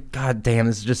complete. God damn,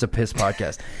 this is just a piss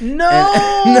podcast.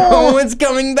 No, it's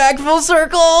coming back full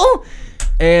circle.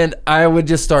 And I would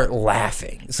just start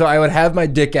laughing. So I would have my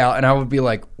dick out, and I would be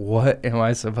like, what am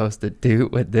I supposed to do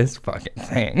with this fucking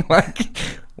thing? Like,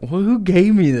 who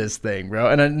gave me this thing,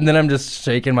 bro? And then I'm just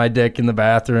shaking my dick in the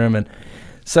bathroom. And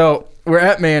so we're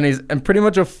at Manny's, and pretty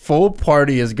much a full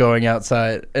party is going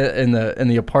outside in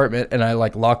the apartment, and I,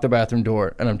 like, lock the bathroom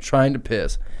door, and I'm trying to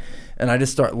piss. And I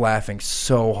just start laughing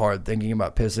so hard thinking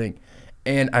about pissing.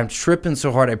 And I'm tripping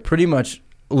so hard, I pretty much...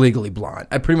 legally blind.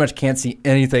 I pretty much can't see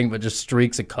anything but just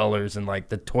streaks of colors, and like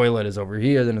the toilet is over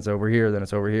here, then it's over here, then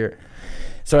it's over here.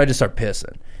 So I just start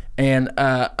pissing. And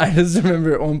I just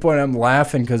remember at one point I'm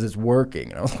laughing because it's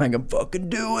working. And I was like, I'm fucking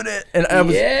doing it. And I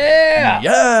was,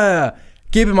 yeah.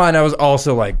 Keep in mind, I was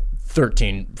also like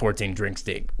 13, 14 drinks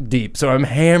deep. So I'm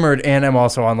hammered, and I'm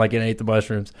also on like an 8 of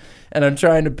mushrooms. And I'm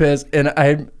trying to piss, and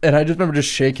I just remember just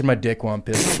shaking my dick while I'm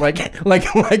pissing,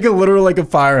 like a literal like a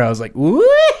firehouse, like woo,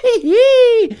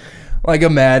 like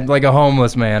a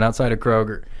homeless man outside of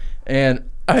Kroger, and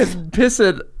I pissed,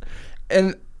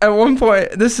 and at one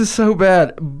point, this is so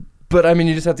bad, but I mean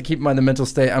you just have to keep in mind the mental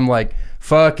state. I'm like,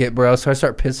 fuck it, bro. So I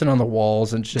start pissing on the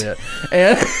walls and shit,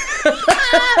 and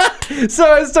so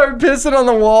I start pissing on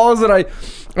the walls, and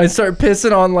I start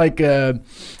pissing on like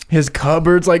his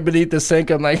cupboards, like beneath the sink.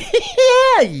 I'm like,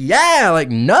 yeah, like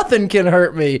nothing can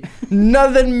hurt me.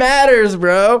 Nothing matters,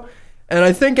 bro. And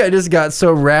I think I just got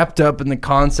so wrapped up in the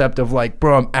concept of like,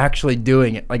 bro, I'm actually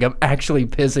doing it. Like I'm actually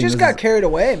pissing. Just got carried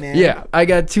away, man. Yeah, I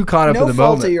got too caught up in the moment. No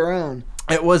fault of your own.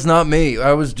 It was not me.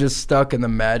 I was just stuck in the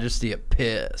majesty of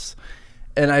piss.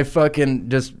 And I fucking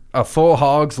just a full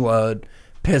hog's load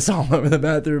piss all over the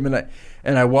bathroom,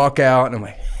 and I walk out, and I'm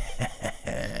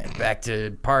like, back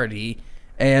to party.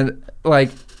 And like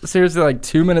seriously, like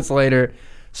 2 minutes later,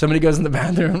 somebody goes in the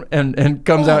bathroom and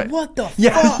comes out. What the fuck?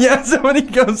 Yeah. Somebody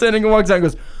goes in and walks out and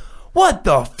goes, what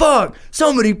the fuck?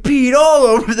 Somebody peed all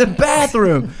over the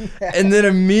bathroom. And then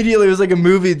immediately, it was like a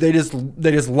movie. They just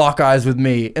lock eyes with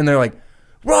me, and they're like,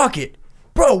 Rocket,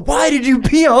 bro, why did you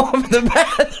pee all over the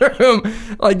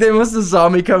bathroom? Like they must have saw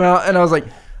me come out, and I was like,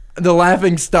 the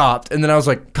laughing stopped, and then I was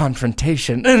like,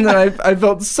 confrontation. And then I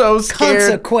felt so scared.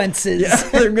 Consequences. Yeah,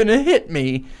 they're going to hit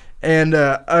me. And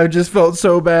I just felt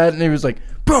so bad. And he was like,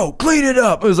 bro, clean it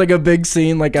up. It was like a big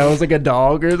scene, like I was like a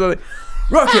dog or something.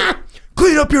 Rocket,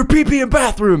 clean up your pee-pee and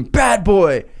bathroom, bad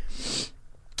boy.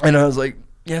 And I was like,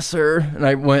 yes, sir. And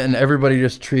I went, and everybody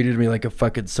just treated me like a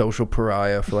fucking social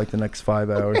pariah for like the next 5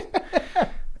 hours.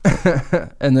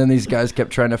 And then these guys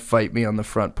kept trying to fight me on the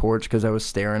front porch because I was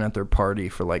staring at their party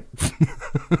for like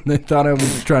they thought I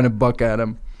was trying to buck at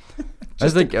them. I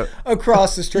think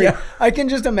across the street. Yeah. I can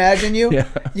just imagine you. Yeah.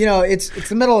 You know, it's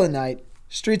the middle of the night.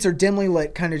 Streets are dimly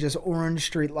lit, kind of just orange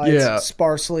street lights,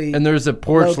 sparsely. And there's a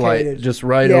porch light just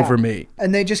right over me.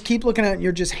 And they just keep looking at it, and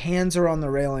your just hands are on the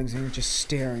railings, and you're just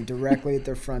staring directly at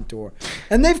their front door.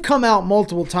 And they've come out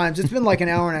multiple times. It's been like an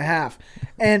hour and a half.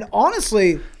 And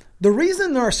honestly, the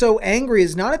reason they're so angry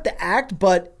is not at the act,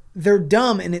 but they're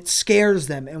dumb, and it scares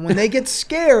them. And when they get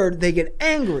scared, they get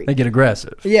angry. They get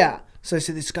aggressive. Yeah. So I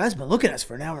said, this guy's been looking at us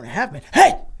for an hour and a half, man.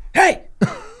 Hey,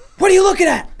 what are you looking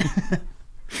at?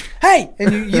 Hey,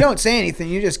 and you don't say anything.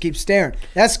 You just keep staring.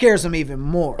 That scares them even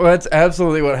more. Well, that's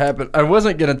absolutely what happened. I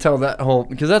wasn't going to tell that whole,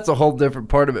 because that's a whole different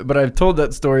part of it, but I've told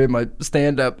that story in my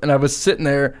stand-up, and I was sitting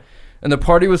there, and the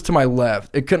party was to my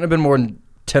left. It couldn't have been more than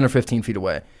 10 or 15 feet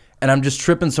away. And I'm just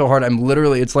tripping so hard. I'm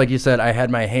literally, it's like you said, I had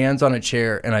my hands on a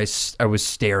chair, and I was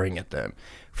staring at them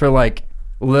for like,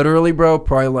 literally, bro,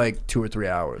 probably like 2 or 3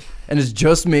 hours. And it's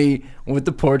just me with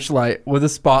the porch light, with a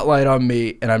spotlight on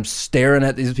me, and I'm staring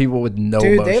at these people with no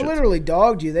emotions. Dude, they literally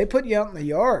dogged you. They put you out in the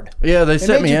yard. Yeah, they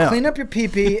set me out. They made you clean up your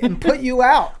pee-pee and put you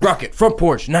out. Rocket, front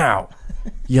porch, now.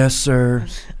 Yes, sir.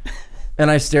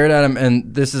 And I stared at him,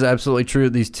 and this is absolutely true.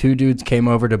 These two dudes came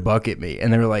over to bucket me,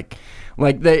 and they were like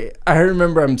I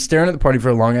remember I'm staring at the party for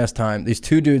a long-ass time. These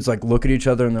two dudes, like, look at each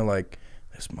other, and they're like,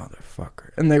 this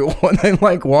motherfucker. And they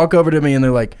like walk over to me and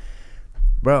they're like,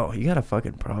 bro, you got a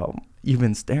fucking problem. You've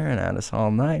been staring at us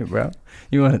all night, bro.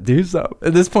 You want to do something?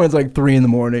 At this point, it's like 3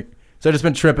 a.m. So I just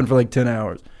been tripping for like 10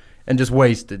 hours and just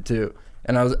wasted too.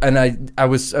 And I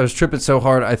was tripping so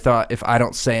hard. I thought if I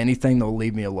don't say anything, they'll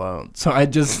leave me alone. So I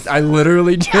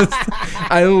literally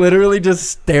just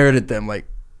stared at them like,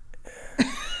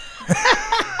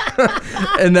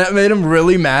 and that made them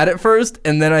really mad at first.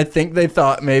 And then I think they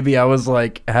thought maybe I was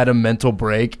like had a mental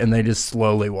break, and they just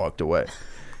slowly walked away.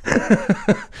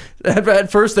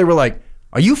 At first they were like,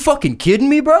 "Are you fucking kidding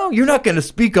me, bro? You're not gonna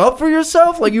speak up for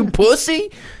yourself, like you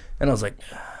pussy?" And I was like.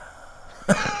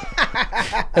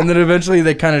 And then eventually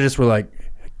they kind of just were like,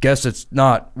 guess it's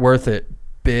not worth it,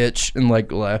 bitch, and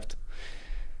like left.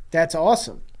 That's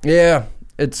awesome. Yeah,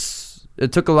 it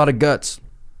took a lot of guts.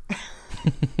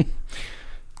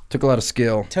 Took a lot of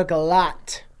skill. Took a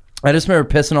lot. I just remember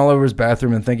pissing all over his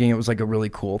bathroom and thinking it was like a really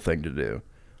cool thing to do.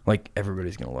 Like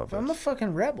everybody's gonna love it. I'm a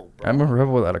fucking rebel, bro. I'm a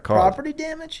rebel without a cause. Property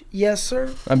damage? Yes,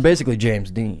 sir. I'm basically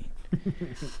James Dean.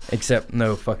 Except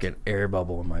no fucking air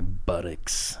bubble in my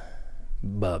buttocks.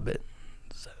 Bubbit.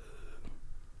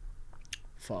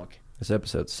 Fuck. This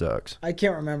episode sucks. I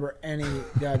can't remember any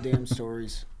goddamn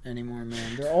stories anymore,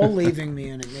 man. They're all leaving me,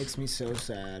 and it makes me so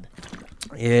sad.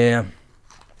 Yeah.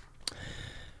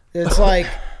 It's like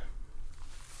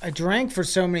I drank for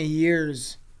so many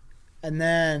years, and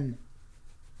then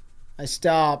I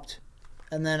stopped,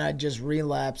 and then I just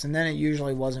relapsed, and then it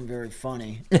usually wasn't very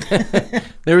funny.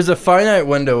 There was a finite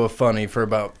window of funny for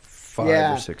about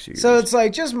 5 or 6 years. So it's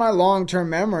like just my long-term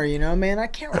memory, you know, man. I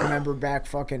can't remember back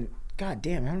fucking, god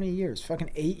damn, how many years?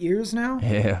 Fucking 8 years now?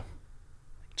 Yeah.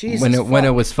 Jesus. When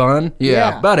it was fun?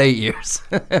 Yeah, about 8 years.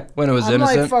 When it was innocent.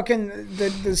 I'm like fucking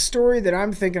the story that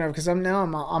I'm thinking of because I'm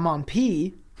on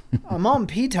P. I'm on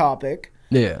P topic.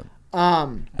 Yeah.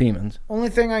 Demons. Only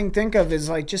thing I can think of is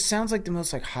like just sounds like the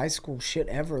most like high school shit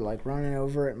ever, like running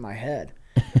over it in my head.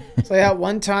 It's like that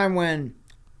one time when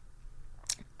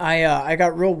I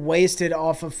got real wasted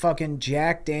off of fucking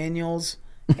Jack Daniels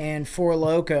and Four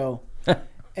Loko,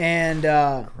 and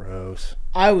gross.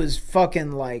 I was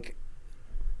fucking like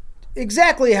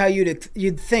exactly how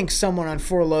you'd think someone on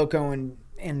Four Loko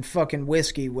and fucking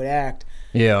whiskey would act.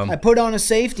 Yeah. I put on a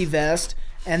safety vest,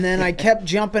 and then I kept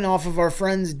jumping off of our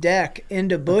friend's deck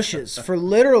into bushes for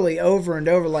literally over and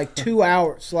over, like 2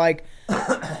 hours, like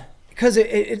because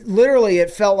it literally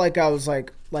felt like I was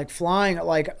like flying,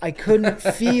 like I couldn't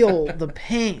feel the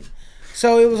pain.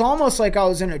 So it was almost like I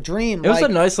was in a dream. It was a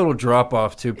nice little drop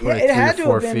off too, probably 3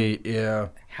 or 4 feet. Yeah.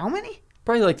 How many?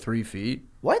 Probably like 3 feet.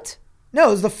 What? No,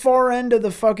 it was the far end of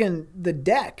the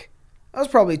deck. That was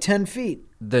probably 10 feet.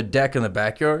 The deck in the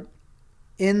backyard?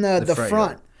 In the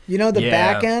front. You know, the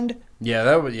back end? Yeah,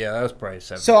 that was probably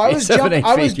 7 feet. So I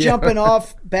was jumping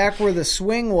off back where the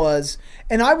swing was,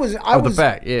 and I was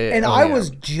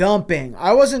jumping.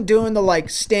 I wasn't doing the like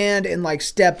stand and like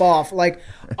step off. Like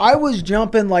I was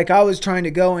jumping like I was trying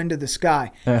to go into the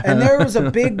sky. And there was a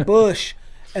big bush,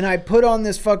 and I put on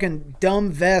this fucking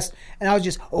dumb vest, and I was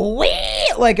just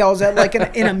like I was at like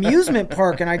an amusement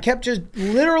park, and I kept just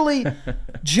literally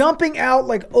jumping out,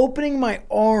 like opening my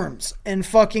arms and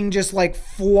fucking just like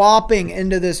flopping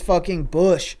into this fucking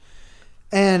bush.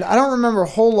 And I don't remember a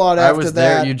whole lot after that. I was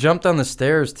there. You jumped on the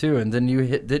stairs too, and then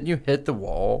didn't you hit the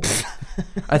wall?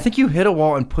 I think you hit a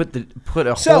wall and put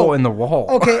a hole in the wall.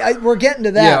 Okay, we're getting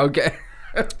to that. Yeah, okay.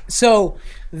 So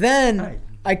then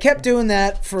I kept doing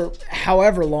that for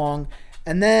however long,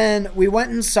 and then we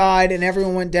went inside, and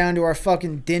everyone went down to our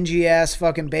fucking dingy ass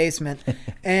fucking basement,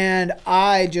 and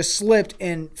I just slipped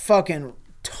and fucking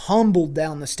tumbled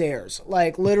down the stairs,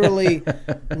 like literally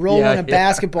rolling a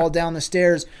basketball down the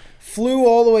stairs, flew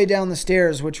all the way down the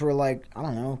stairs, which were like, I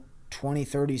don't know, 20,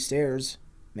 30 stairs.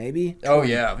 Maybe. 20, oh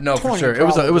yeah, no, for sure. It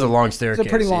was a long staircase. It was a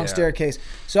pretty long staircase.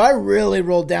 So I really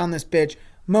rolled down this bitch.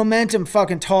 Momentum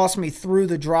fucking tossed me through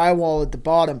the drywall at the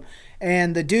bottom.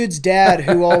 And the dude's dad,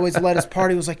 who always let us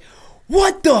party, was like,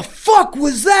 "What the fuck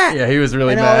was that?" Yeah, he was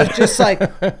really mad. And I was just like,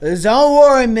 "Don't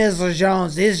worry, Mr.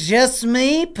 Jones. It's just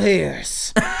me,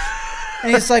 Pierce."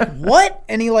 And he's like, "What?"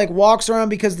 And he like walks around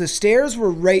because the stairs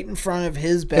were right in front of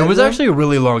his bedroom. It was actually a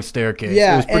really long staircase.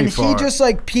 Yeah, it was pretty far. He just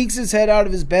like peeks his head out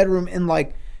of his bedroom and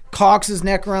like cocks his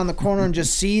neck around the corner and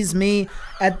just sees me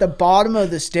at the bottom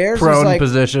of the stairs. Prone like,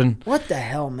 position. What the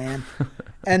hell, man?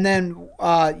 And then,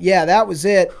 that was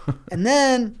it. And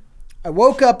then I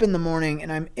woke up in the morning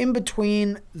and I'm in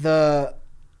between the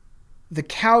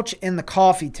couch and the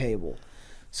coffee table.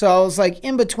 So I was like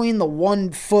in between the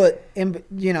 1 foot,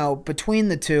 between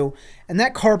the two. And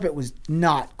that carpet was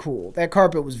not cool. That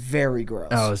carpet was very gross.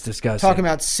 Oh, it was disgusting. Talking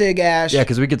about cig ash. Yeah,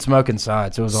 because we could smoke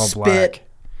inside, so it was all spit, black.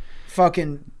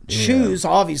 Fucking shoes,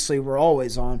 obviously, were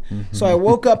always on. Mm-hmm. So I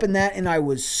woke up in that and I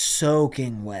was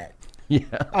soaking wet. Yeah,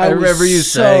 I remember you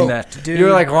saying that. Dude. You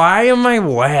were like, why am I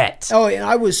wet? Oh, and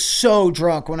I was so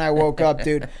drunk when I woke up,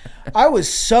 dude. I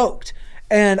was soaked.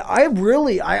 And I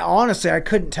honestly, I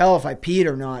couldn't tell if I peed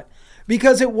or not.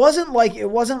 Because it wasn't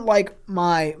like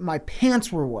my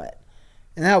pants were wet.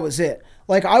 And that was it.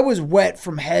 Like, I was wet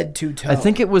from head to toe. I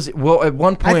think it was, at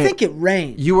one point. I think it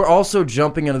rained. You were also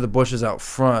jumping into the bushes out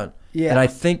front. Yeah. And I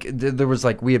think there was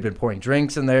we had been pouring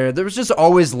drinks in there. There was just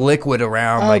always liquid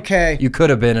around. Okay. You could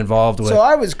have been involved with. So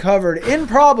I was covered in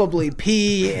probably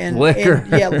pee and liquor.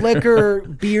 Liquor,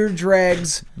 beer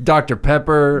dregs. Dr.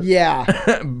 Pepper.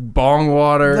 Yeah. Bong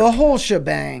water. The whole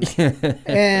shebang.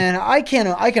 And I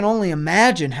can only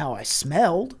imagine how I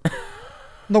smelled.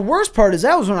 The worst part is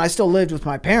that was when I still lived with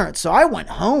my parents. So I went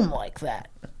home like that.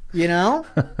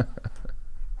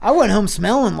 I went home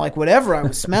smelling like whatever I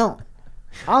was smelling.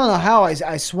 I don't know how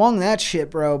I swung that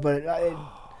shit, bro, but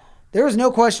there was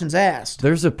no questions asked.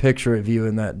 There's a picture of you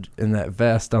in that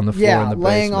vest on the floor in the basement.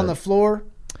 Laying on the floor.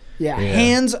 Yeah,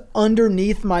 hands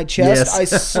underneath my chest. Yes. I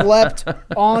slept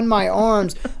on my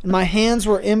arms, and my hands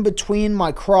were in between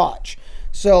my crotch.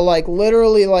 So,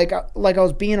 literally, like I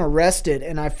was being arrested,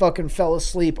 and I fucking fell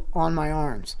asleep on my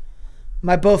arms.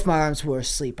 Both my arms were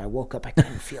asleep. I woke up, I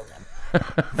couldn't feel them.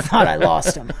 Thought I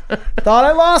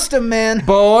lost him, man.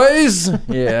 Boys.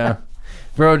 Yeah.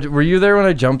 Bro, were you there when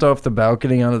I jumped off the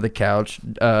balcony onto the couch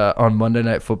on Monday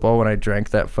Night Football when I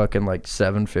drank that fucking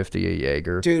 $7.50 a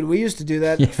Jaeger? Dude, we used to do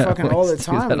that fucking all the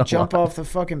time. We'd jump off the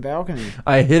fucking balcony.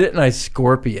 I hit it and I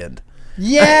scorpioned.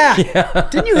 Yeah.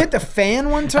 Didn't you hit the fan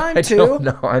one time too?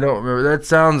 No, I don't remember. That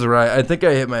sounds right. I think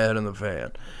I hit my head in the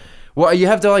fan. Well, you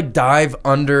have to dive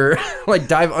under,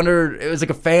 it was like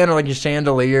a fan or a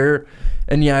chandelier.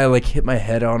 And I hit my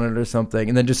head on it or something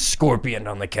and then just scorpioned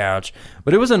on the couch.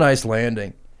 But it was a nice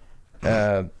landing.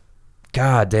 God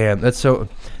damn.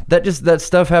 That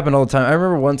stuff happened all the time. I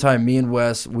remember one time me and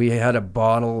Wes, we had a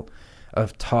bottle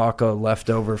of taco left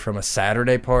over from a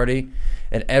Saturday party.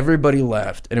 And everybody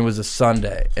left, and it was a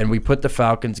Sunday, and we put the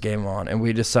Falcons game on, and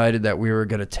we decided that we were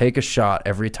going to take a shot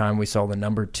every time we saw the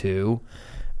number 2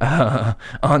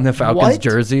 on the Falcons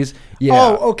jerseys. Yeah.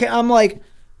 Oh, okay. I'm like,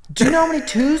 do you know how many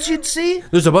 2s you'd see?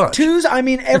 There's a bunch. 2s, I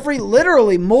mean,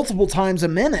 literally multiple times a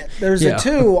minute. There's a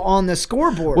 2 on the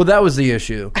scoreboard. Well, that was the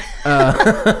issue.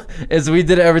 Is we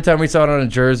did it every time we saw it on a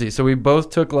jersey. So we both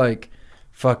took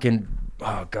fucking,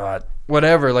 oh God,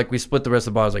 whatever. We split the rest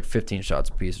of the bottles 15 shots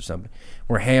a piece or something.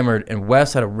 We're hammered, and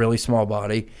Wes had a really small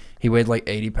body. He weighed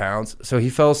 80 pounds. So he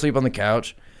fell asleep on the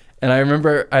couch. And I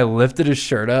remember I lifted his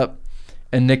shirt up,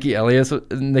 and Nikki Ellis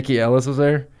was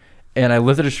there. And I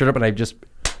lifted his shirt up, and I just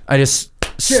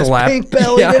slapped.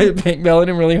 Pink-bellied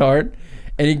him really hard.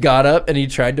 And he got up, and he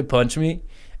tried to punch me.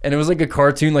 And it was like a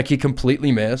cartoon, he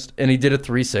completely missed. And he did a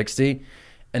 360,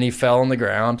 and he fell on the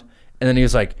ground. And then he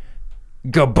was like,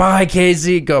 goodbye,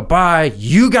 Casey, goodbye.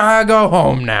 You gotta go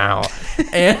home now.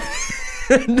 And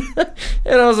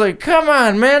I was like, come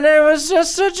on, man, it was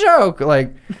just a joke.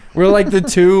 We're the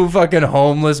 2 fucking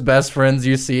homeless best friends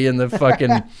you see in the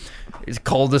fucking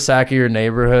cul-de-sac of your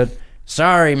neighborhood.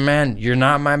 Sorry, man, you're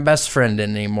not my best friend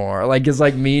anymore. It's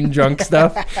mean drunk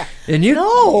stuff. And you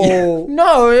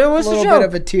no, it was a little bit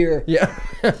of a tear. Yeah.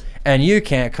 And you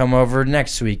can't come over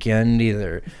next weekend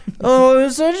either. Oh, it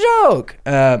was a joke.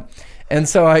 And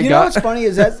so I got. You know what's funny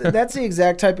is that's the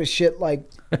exact type of shit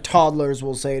toddlers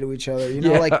will say to each other.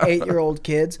 8-year-old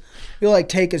kids. You'll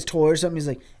take his toy or something. He's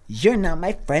like, "You're not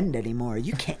my friend anymore.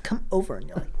 You can't come over." And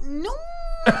you're like, "No."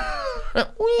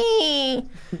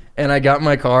 And I got in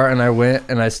my car and I went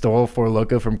and I stole 4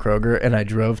 Loko from Kroger and I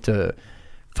drove to,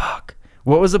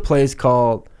 what was the place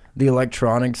called? The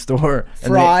electronics store.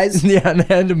 Fry's. And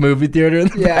they had a movie theater in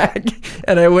the back.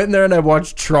 And I went in there and I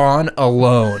watched Tron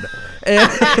alone.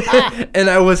 And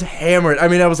I was hammered. I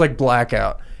mean, I was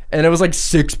blackout. And it was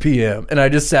 6 p.m. And I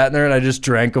just sat in there and I just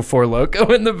drank a 4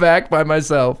 Loko in the back by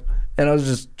myself. And I was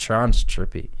just, Tron's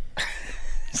trippy.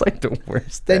 It's the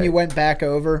worst Then day. you went back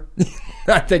over?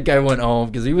 I think I went home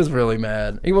because he was really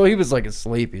mad. He was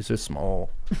asleep. He's so small.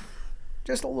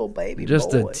 Just a little baby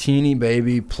Just boy. a teeny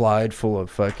baby plied full of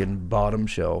fucking bottom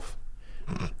shelf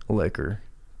liquor.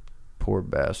 Poor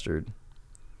bastard.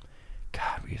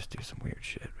 God, we used to do some weird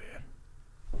shit,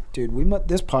 man. Dude,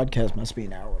 this podcast must be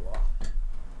an hour long.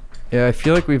 Yeah, I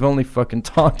feel like we've only fucking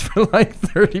talked for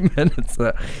 30 minutes.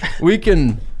 We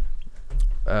can...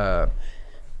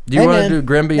 Do you want to do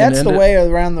Grimby? That's the way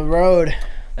around the road.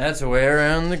 That's the way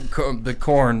around the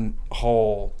corn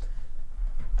hole.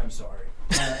 I'm sorry.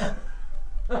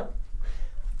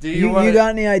 Do you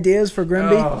got any ideas for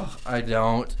Grimby? Oh, I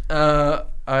don't. I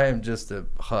am just a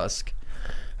husk.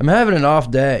 I'm having an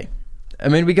off day. I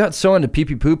mean, we got so into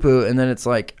pee-pee poo-poo, and then it's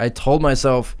like I told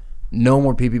myself no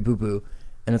more pee-pee poo-poo,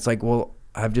 and it's like, well,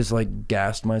 I've just like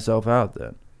gassed myself out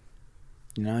then.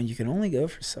 You know, you can only go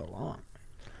for so long.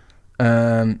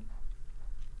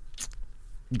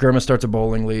 Grimace starts a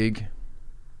bowling league.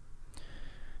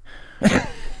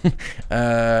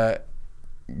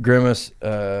 Grimace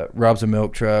robs a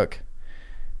milk truck.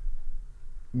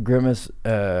 Grimace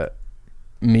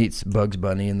meets Bugs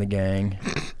Bunny in the gang.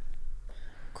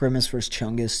 Grimace vs.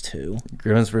 Chungus 2.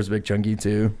 Grimace vs. Big Chunky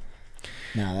 2.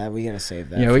 No, that we gotta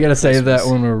save that. Yeah, we gotta save that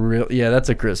when we're real. Yeah, that's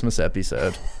a Christmas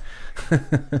episode.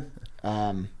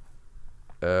 How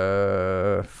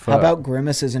about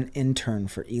Grimace as an intern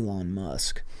for Elon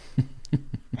Musk?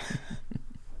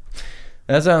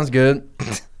 That sounds good.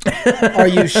 Are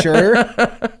you sure?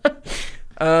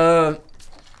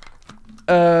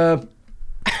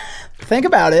 Think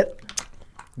about it.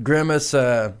 Grimace,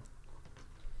 because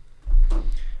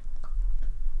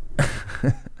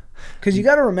you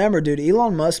got to remember, dude,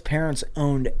 Elon Musk's parents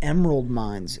owned emerald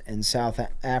mines in South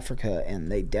Africa,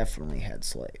 and they definitely had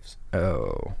slaves.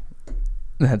 Oh,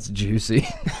 that's juicy.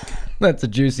 That's a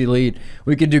juicy lead.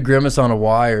 We could do Grimace on a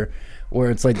Wire, where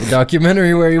it's like the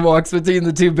documentary where he walks between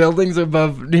the two buildings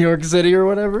above New York City or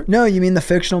whatever. No, you mean the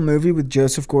fictional movie with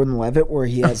Joseph Gordon-Levitt where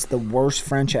he has the worst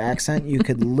French accent you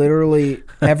could literally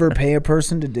ever pay a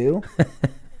person to do?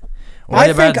 What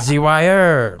about The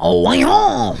Wire?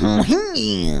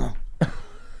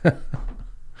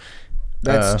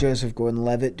 That's Joseph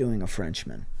Gordon-Levitt doing a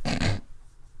Frenchman.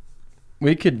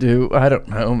 We could do, I don't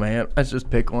know, man. Let's just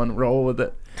pick one, roll with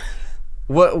it.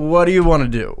 What do you want to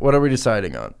do? What are we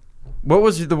deciding on? What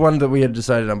was the one that we had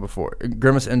decided on before?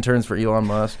 Grimace interns for Elon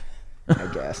Musk?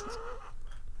 I guess.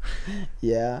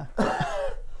 Yeah.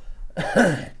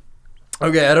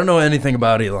 Okay, I don't know anything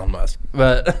about Elon Musk,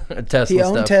 but Tesla He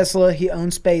owned stuff. Tesla. He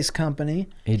owned Space Company.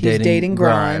 He's dating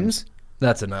Grimes.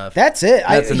 That's enough. That's it.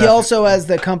 That's he also has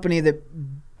the company that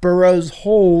burrows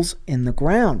holes in the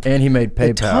ground. And he made PayPal.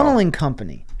 The tunneling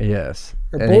company. Yes.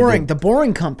 Or boring. The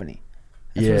boring company.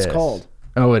 That's what it's called.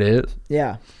 Oh, it is?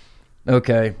 Yeah.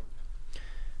 Okay.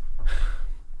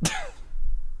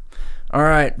 All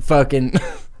right, fucking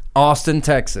Austin,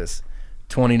 Texas,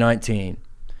 2019.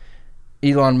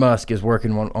 Elon Musk is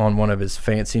working on one of his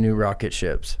fancy new rocket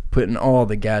ships, putting all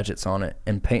the gadgets on it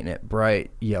and painting it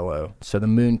bright yellow so the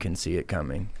moon can see it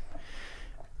coming.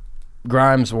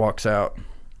 Grimes walks out.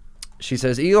 She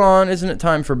says, Elon, isn't it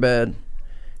time for bed?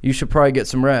 You should probably get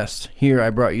some rest. Here, I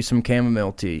brought you some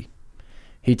chamomile tea.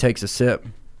 He takes a sip,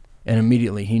 and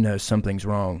immediately he knows something's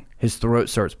wrong. His throat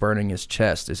starts burning, his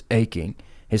chest is aching,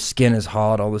 his skin is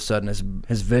hot. All of a sudden,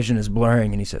 his vision is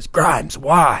blurring, and he says, Grimes,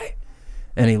 why?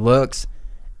 And he looks,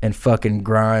 and fucking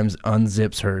Grimes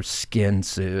unzips her skin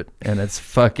suit, and it's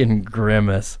fucking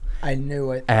Grimace. I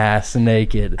knew it. Ass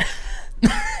naked.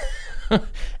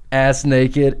 Ass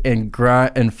naked,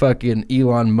 and fucking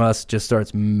Elon Musk just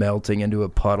starts melting into a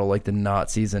puddle like the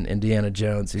Nazis in Indiana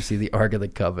Jones. You see the Ark of the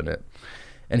Covenant.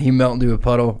 And he melt into a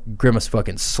puddle. Grimace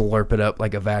fucking slurp it up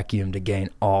like a vacuum to gain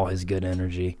all his good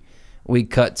energy. We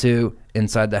cut to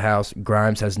inside the house.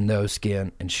 Grimes has no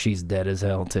skin, and she's dead as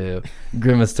hell too.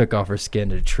 Grimace took off her skin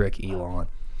to trick Elon.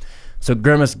 So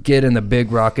Grimace get in the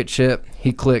big rocket ship.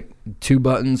 He clicked 2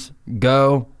 buttons,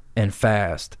 go and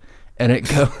fast, and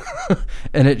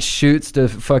it shoots to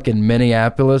fucking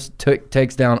Minneapolis.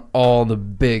 Takes down all the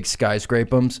big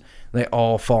skyscrapers. They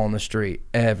all fall in the street.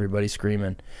 Everybody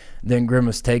screaming. Then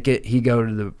Grimace take it. He go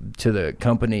to the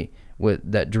company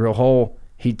with that drill hole.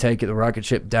 He'd take the rocket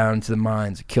ship down into the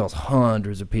mines. It kills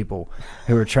hundreds of people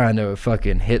who are trying to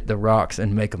fucking hit the rocks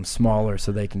and make them smaller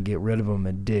so they can get rid of them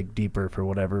and dig deeper for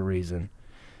whatever reason.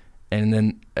 And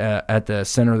then at the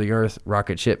center of the earth,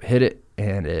 rocket ship hit it,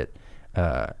 and it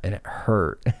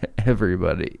hurt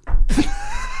everybody.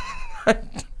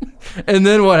 And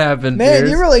then what happened? Man,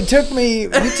 Pierce? You took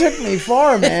me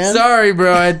far, man. Sorry,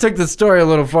 bro. I took the story a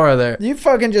little farther. You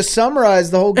fucking just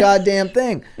summarized the whole goddamn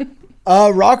thing.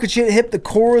 Rocket ship hit the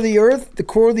core of the earth. The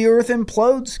core of the earth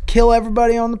implodes. Kill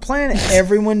everybody on the planet.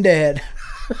 Everyone dead.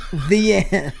 The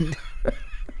end.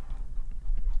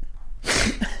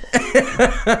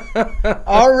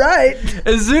 All right.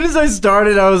 As soon as I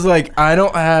started, I was like, I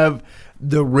don't have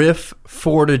the riff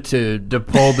fortitude to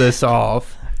pull this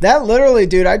off. That literally,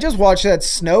 dude, I just watched that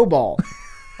snowball.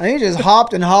 I think you just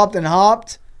hopped and hopped and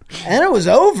hopped, and it was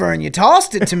over, and you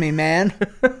tossed it to me, man.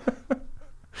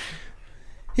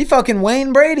 He fucking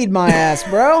Wayne Brady'd my ass,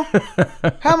 bro.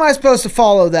 How am I supposed to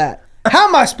follow that? How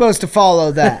am I supposed to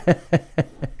follow that?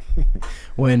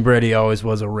 Wayne Brady always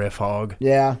was a riff hog.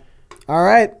 Yeah. All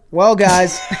right. Well,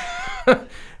 guys.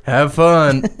 Have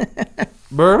fun.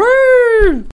 Bye-bye.